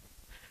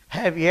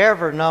 Have you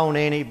ever known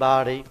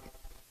anybody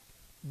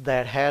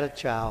that had a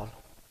child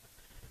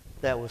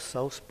that was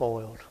so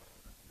spoiled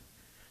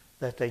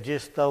that they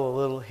just throw a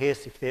little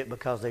hissy fit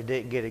because they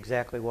didn't get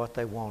exactly what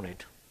they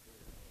wanted?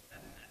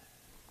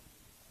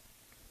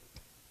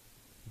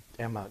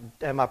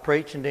 Am I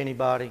preaching to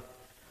anybody?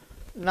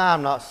 No,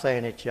 I'm not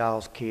saying it's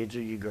y'all's kids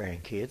or your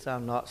grandkids.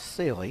 I'm not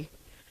silly.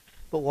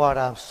 But what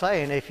I'm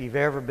saying, if you've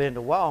ever been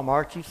to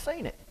Walmart, you've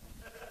seen it.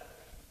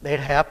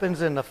 It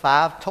happens in the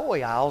 5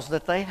 toy aisles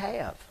that they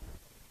have.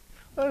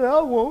 And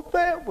I want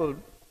that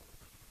one.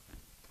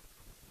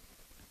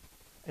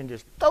 And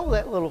just throw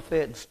that little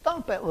fit and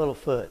stomp that little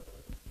foot.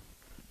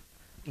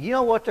 You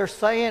know what they're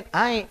saying?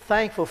 I ain't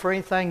thankful for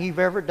anything you've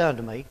ever done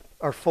to me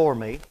or for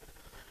me.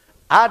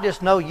 I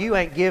just know you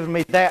ain't giving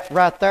me that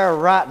right there,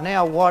 right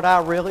now, what I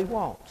really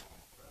want.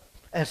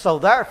 And so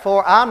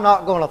therefore, I'm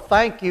not going to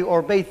thank you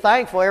or be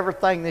thankful for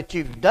everything that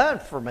you've done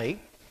for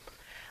me.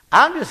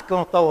 I'm just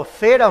going to throw a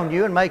fit on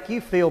you and make you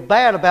feel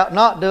bad about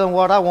not doing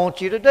what I want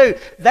you to do.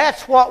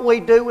 That's what we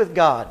do with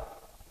God.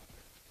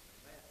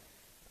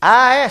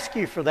 I asked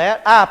you for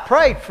that. I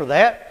prayed for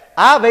that.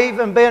 I've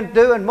even been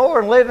doing more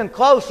and living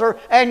closer,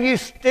 and you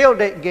still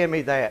didn't give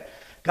me that.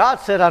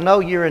 God said, I know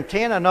your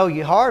intent, I know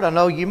your heart, I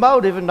know your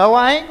motive, and no,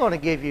 I ain't going to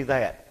give you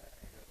that.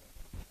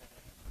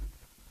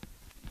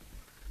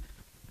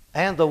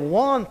 And the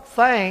one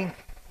thing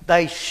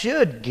they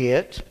should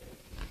get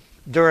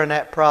during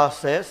that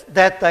process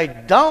that they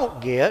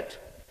don't get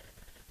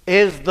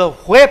is the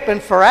whipping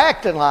for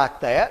acting like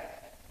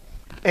that,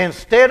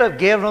 instead of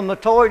giving them the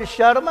toy to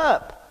shut them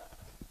up.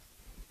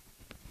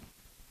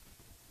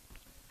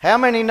 How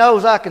many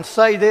knows I can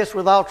say this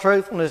with all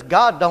truthfulness?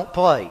 God don't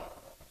play.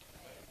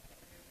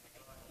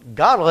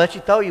 God will let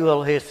you throw you a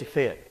little hissy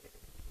fit.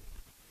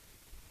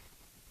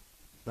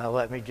 Now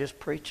let me just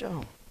preach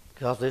on,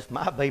 because this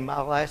might be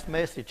my last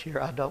message here.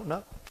 I don't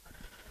know.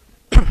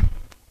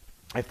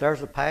 If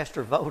there's a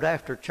pastor vote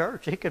after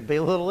church, it could be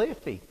a little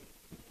iffy.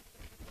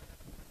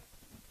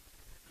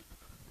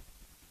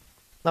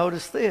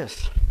 Notice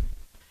this.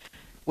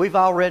 We've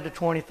all read the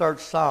 23rd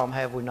Psalm,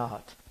 have we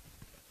not?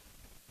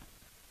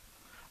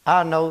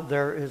 I know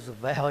there is a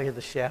valley of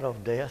the shadow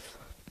of death.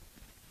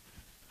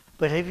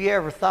 But have you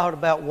ever thought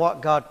about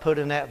what God put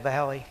in that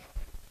valley?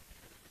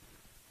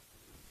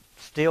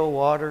 Still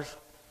waters,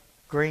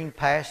 green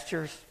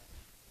pastures,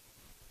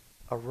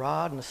 a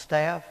rod and a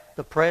staff,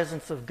 the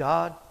presence of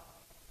God,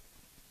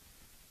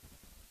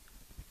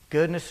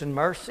 goodness and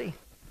mercy.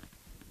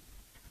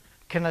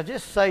 Can I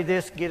just say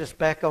this, get us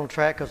back on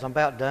track, because I'm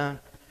about done?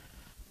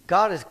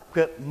 God has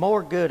put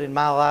more good in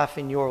my life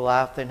and your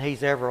life than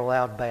He's ever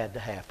allowed bad to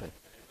happen.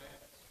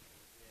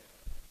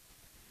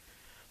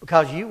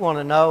 Because you want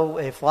to know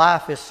if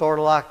life is sort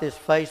of like this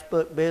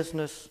Facebook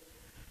business.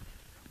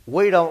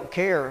 We don't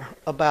care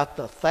about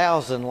the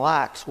 1,000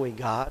 likes we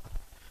got.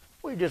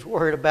 We just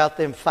worried about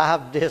them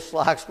 5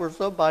 dislikes where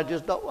somebody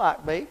just don't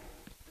like me.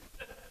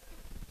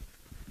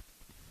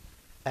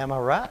 Am I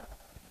right?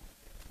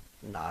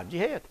 Nod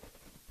your head.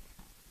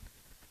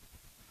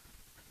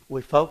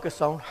 We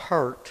focus on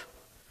hurt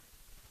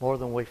more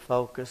than we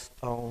focus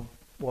on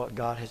what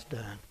God has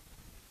done.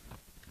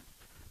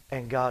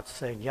 And God's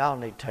saying, y'all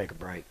need to take a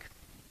break.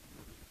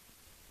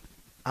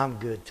 I'm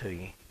good to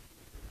you.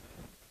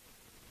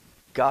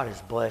 God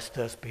has blessed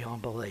us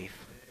beyond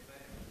belief.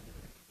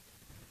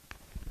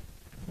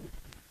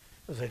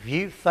 Because if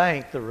you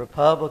think the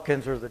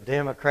Republicans or the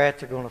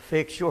Democrats are going to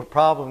fix your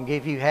problem and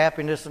give you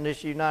happiness in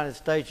this United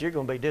States, you're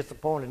going to be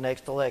disappointed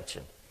next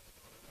election.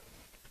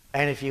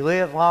 And if you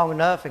live long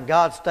enough and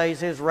God stays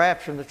His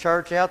rapture in the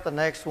church out, the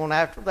next one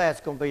after that's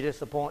going to be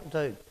disappointing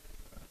too.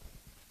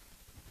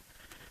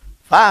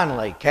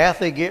 Finally,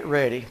 Kathy, get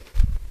ready.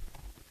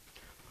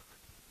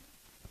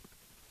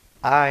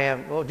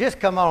 Well, just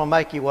come on and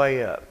make your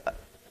way up.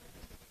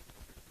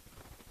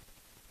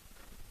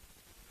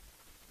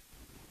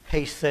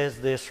 He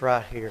says this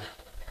right here.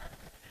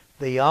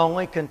 The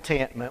only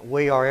contentment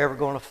we are ever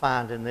going to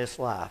find in this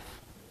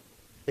life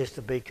is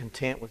to be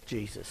content with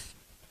Jesus.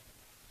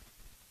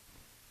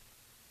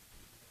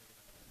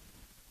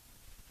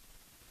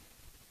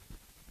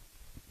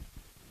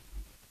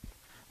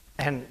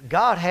 And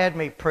God had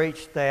me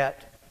preach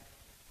that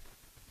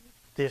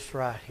this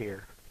right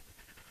here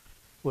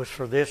was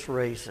for this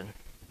reason.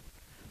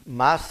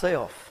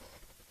 Myself,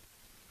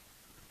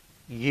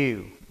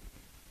 you,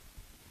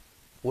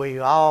 we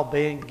all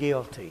been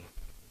guilty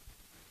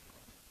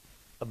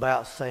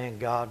about saying,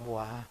 God,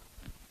 why?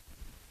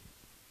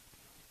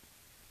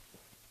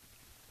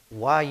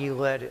 Why you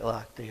let it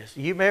like this?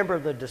 You remember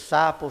the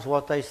disciples,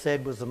 what they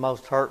said was the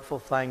most hurtful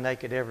thing they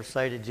could ever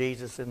say to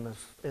Jesus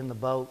in the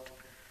boat?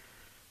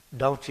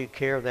 Don't you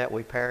care that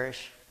we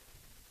perish?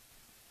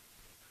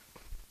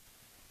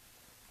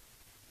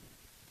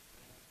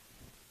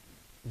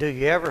 Do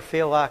you ever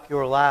feel like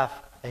your life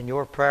and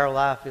your prayer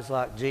life is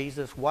like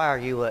Jesus? Why are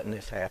you letting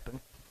this happen?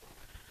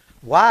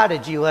 Why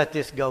did you let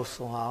this go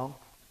so long?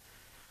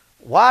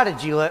 Why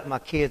did you let my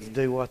kids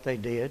do what they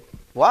did?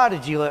 Why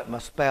did you let my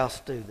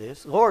spouse do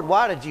this? Lord,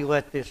 why did you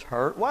let this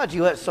hurt? Why did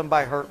you let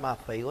somebody hurt my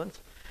feelings?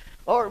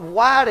 Lord,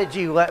 why did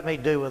you let me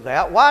do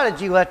without? Why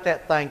did you let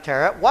that thing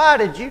tear up? Why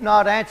did you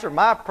not answer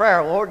my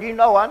prayer? Lord, you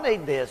know I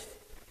need this.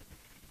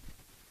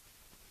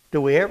 Do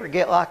we ever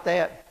get like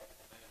that?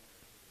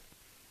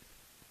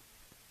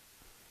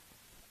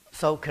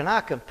 So can I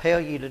compel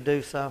you to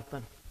do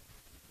something?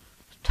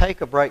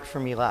 Take a break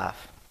from your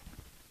life.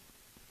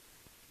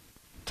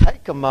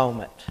 Take a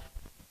moment.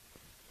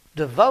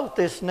 Devote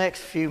this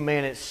next few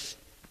minutes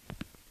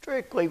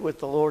strictly with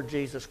the Lord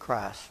Jesus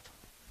Christ.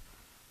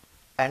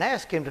 And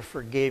ask Him to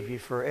forgive you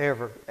for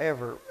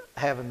ever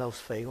having those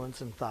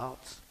feelings and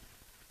thoughts.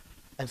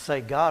 And say,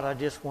 God, I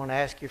just want to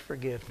ask your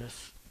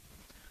forgiveness.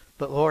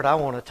 But Lord, I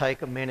want to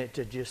take a minute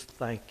to just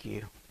thank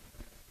you.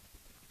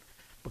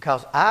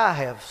 Because I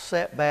have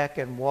sat back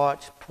and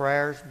watched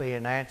prayers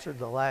being answered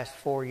the last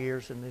 4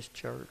 years in this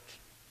church.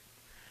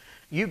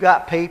 You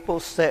got people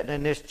sitting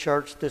in this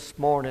church this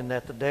morning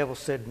that the devil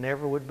said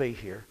never would be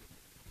here.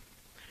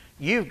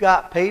 You've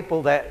got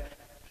people that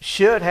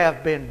should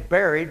have been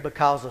buried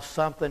because of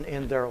something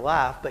in their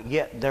life, but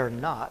yet they're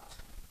not.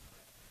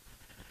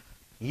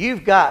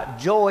 You've got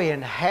joy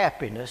and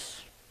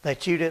happiness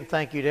that you didn't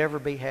think you'd ever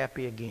be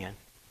happy again.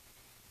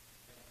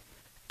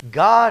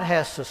 God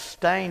has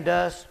sustained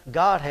us.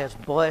 God has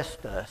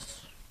blessed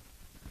us.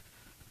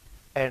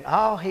 And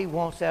all He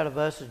wants out of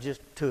us is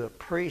just to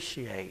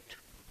appreciate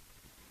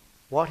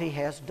what He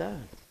has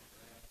done.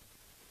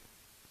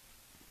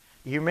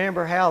 You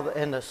remember how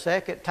in the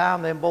second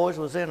time them boys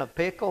was in a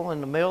pickle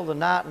in the middle of the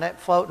night and that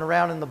floating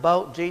around in the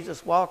boat,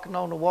 Jesus walking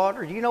on the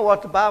water? You know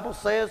what the Bible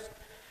says?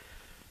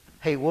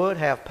 He would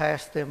have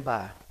passed them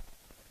by.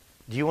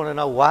 Do you want to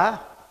know why? In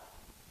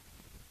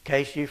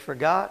case you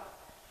forgot,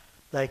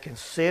 they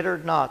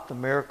considered not the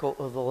miracle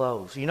of the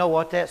loaves. You know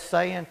what that's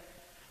saying?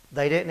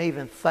 They didn't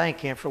even thank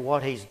Him for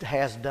what He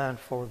has done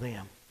for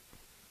them.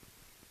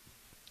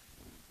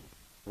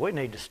 We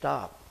need to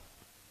stop.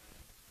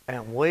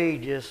 And we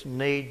just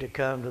need to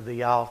come to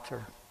the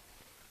altar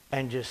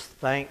and just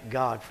thank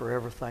God for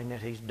everything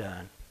that He's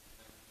done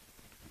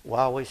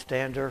while we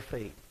stand to our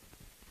feet.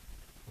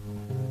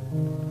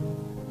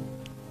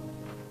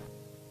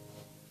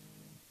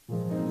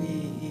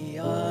 We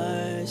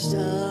are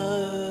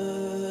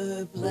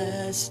so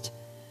blessed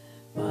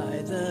by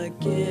the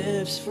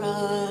gifts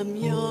from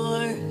your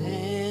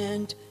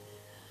hand.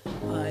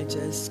 I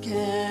just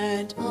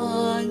can't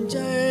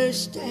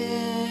understand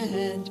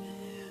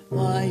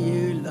why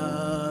you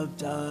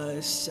loved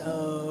us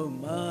so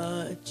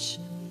much.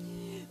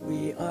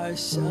 We are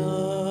so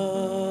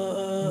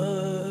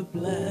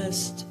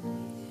blessed.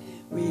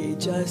 We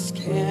just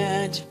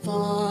can't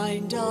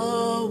find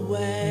a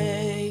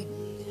way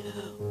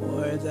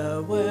or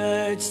the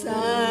words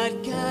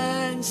that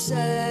can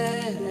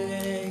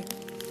say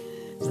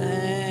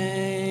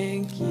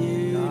thank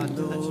you,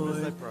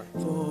 Lord,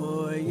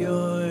 for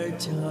your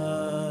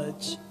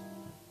touch.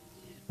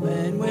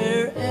 When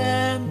we're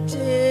empty,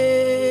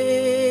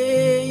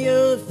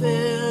 you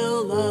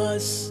fill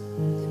us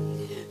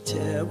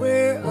till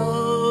we're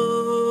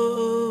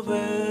overflow.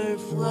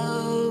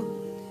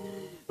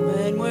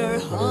 When we're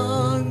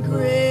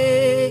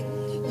hungry,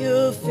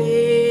 you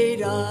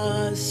feed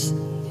us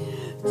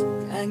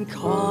and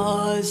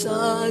cause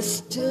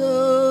us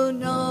to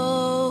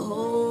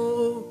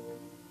know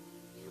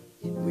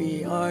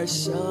we are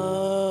so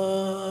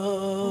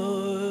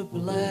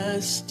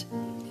blessed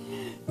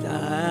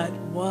that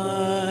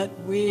what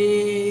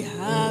we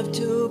have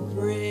to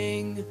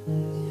bring,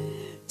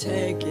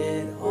 take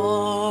it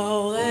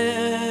all,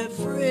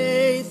 everything.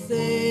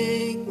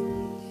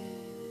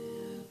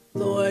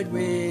 Lord,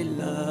 we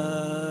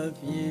love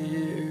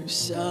you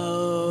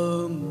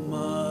so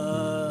much.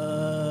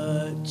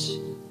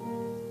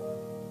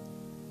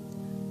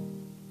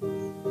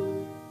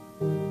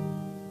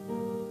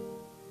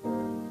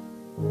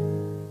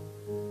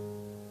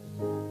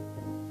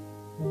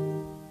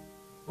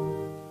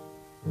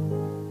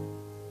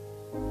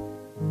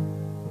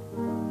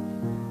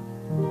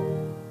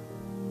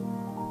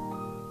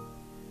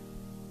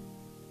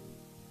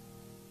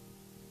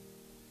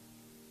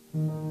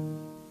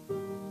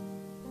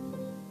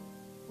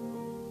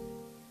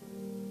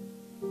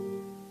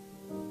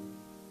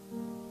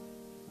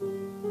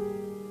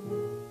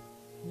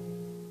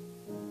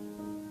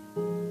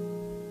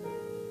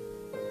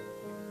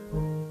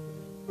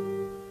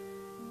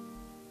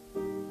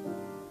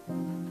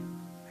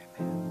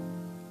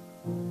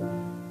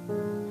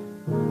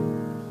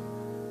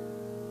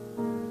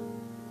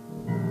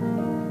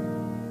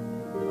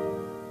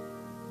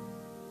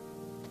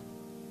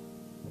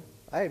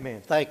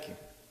 Amen. Thank you.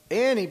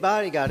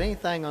 Anybody got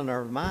anything on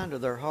their mind or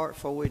their heart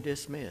before we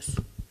dismiss?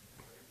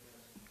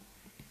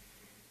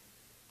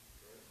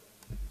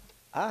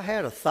 I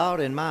had a thought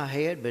in my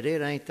head, but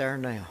it ain't there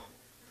now.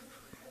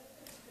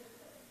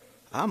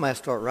 I'm going to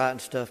start writing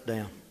stuff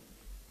down.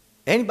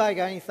 Anybody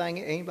got anything?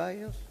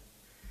 Anybody else?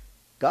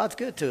 God's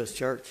good to us,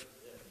 church.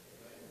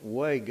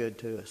 Way good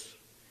to us.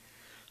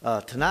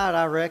 Tonight,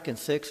 I reckon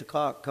 6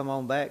 o'clock, come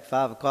on back.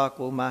 5 o'clock,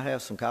 we might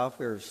have some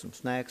coffee or some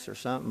snacks or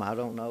something. I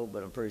don't know,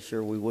 but I'm pretty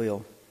sure we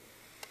will.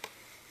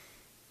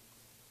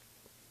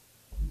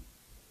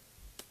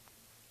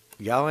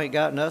 Y'all ain't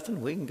got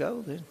nothing? We can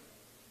go then.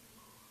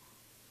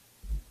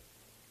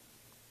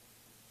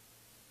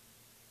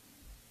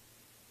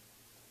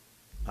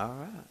 All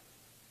right.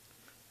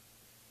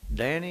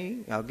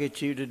 Danny, I'll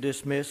get you to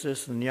dismiss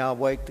us, and y'all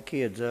wake the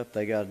kids up.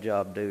 They got a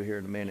job to do here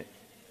in a minute.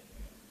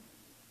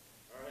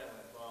 Our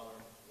Heavenly Father,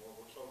 Lord,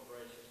 we're so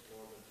gracious,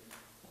 Lord, that you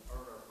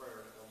heard our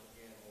prayers once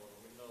again, Lord.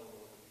 We know,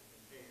 Lord, that you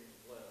continue to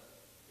bless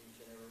each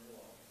and every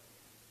one.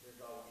 Dear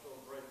God, we're so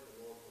grateful,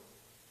 Lord,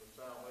 for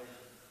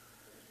salvation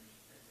that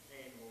you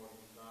came, Lord, and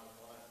you died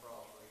upon that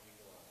cross for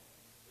each one.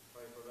 We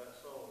pray for that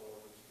soul,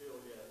 Lord, that still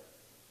yet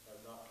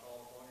has not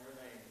called upon your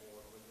name,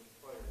 Lord. We just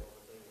pray, Lord,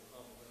 that they will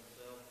humble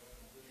themselves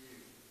to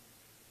you.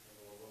 And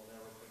Lord, we'll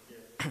never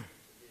forget to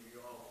give you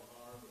all the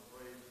honor, the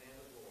praise, and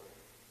the glory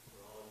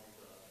for all you've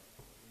done.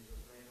 In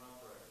Jesus' name I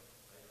pray.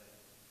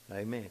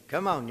 Amen. Amen.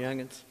 Come on,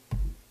 youngins.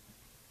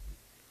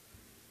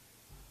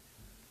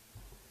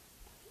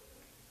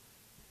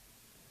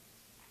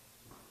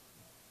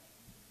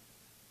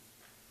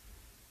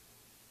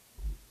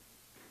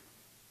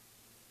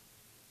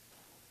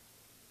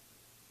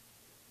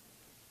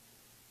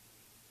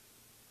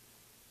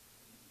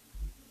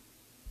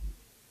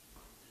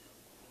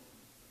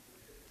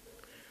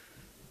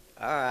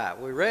 All right,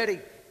 we ready?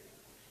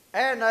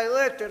 And they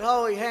lifted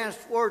holy hands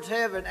towards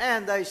heaven,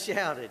 and they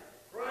shouted,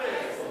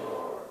 Praise the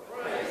Lord.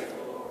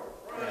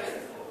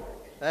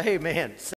 Amen.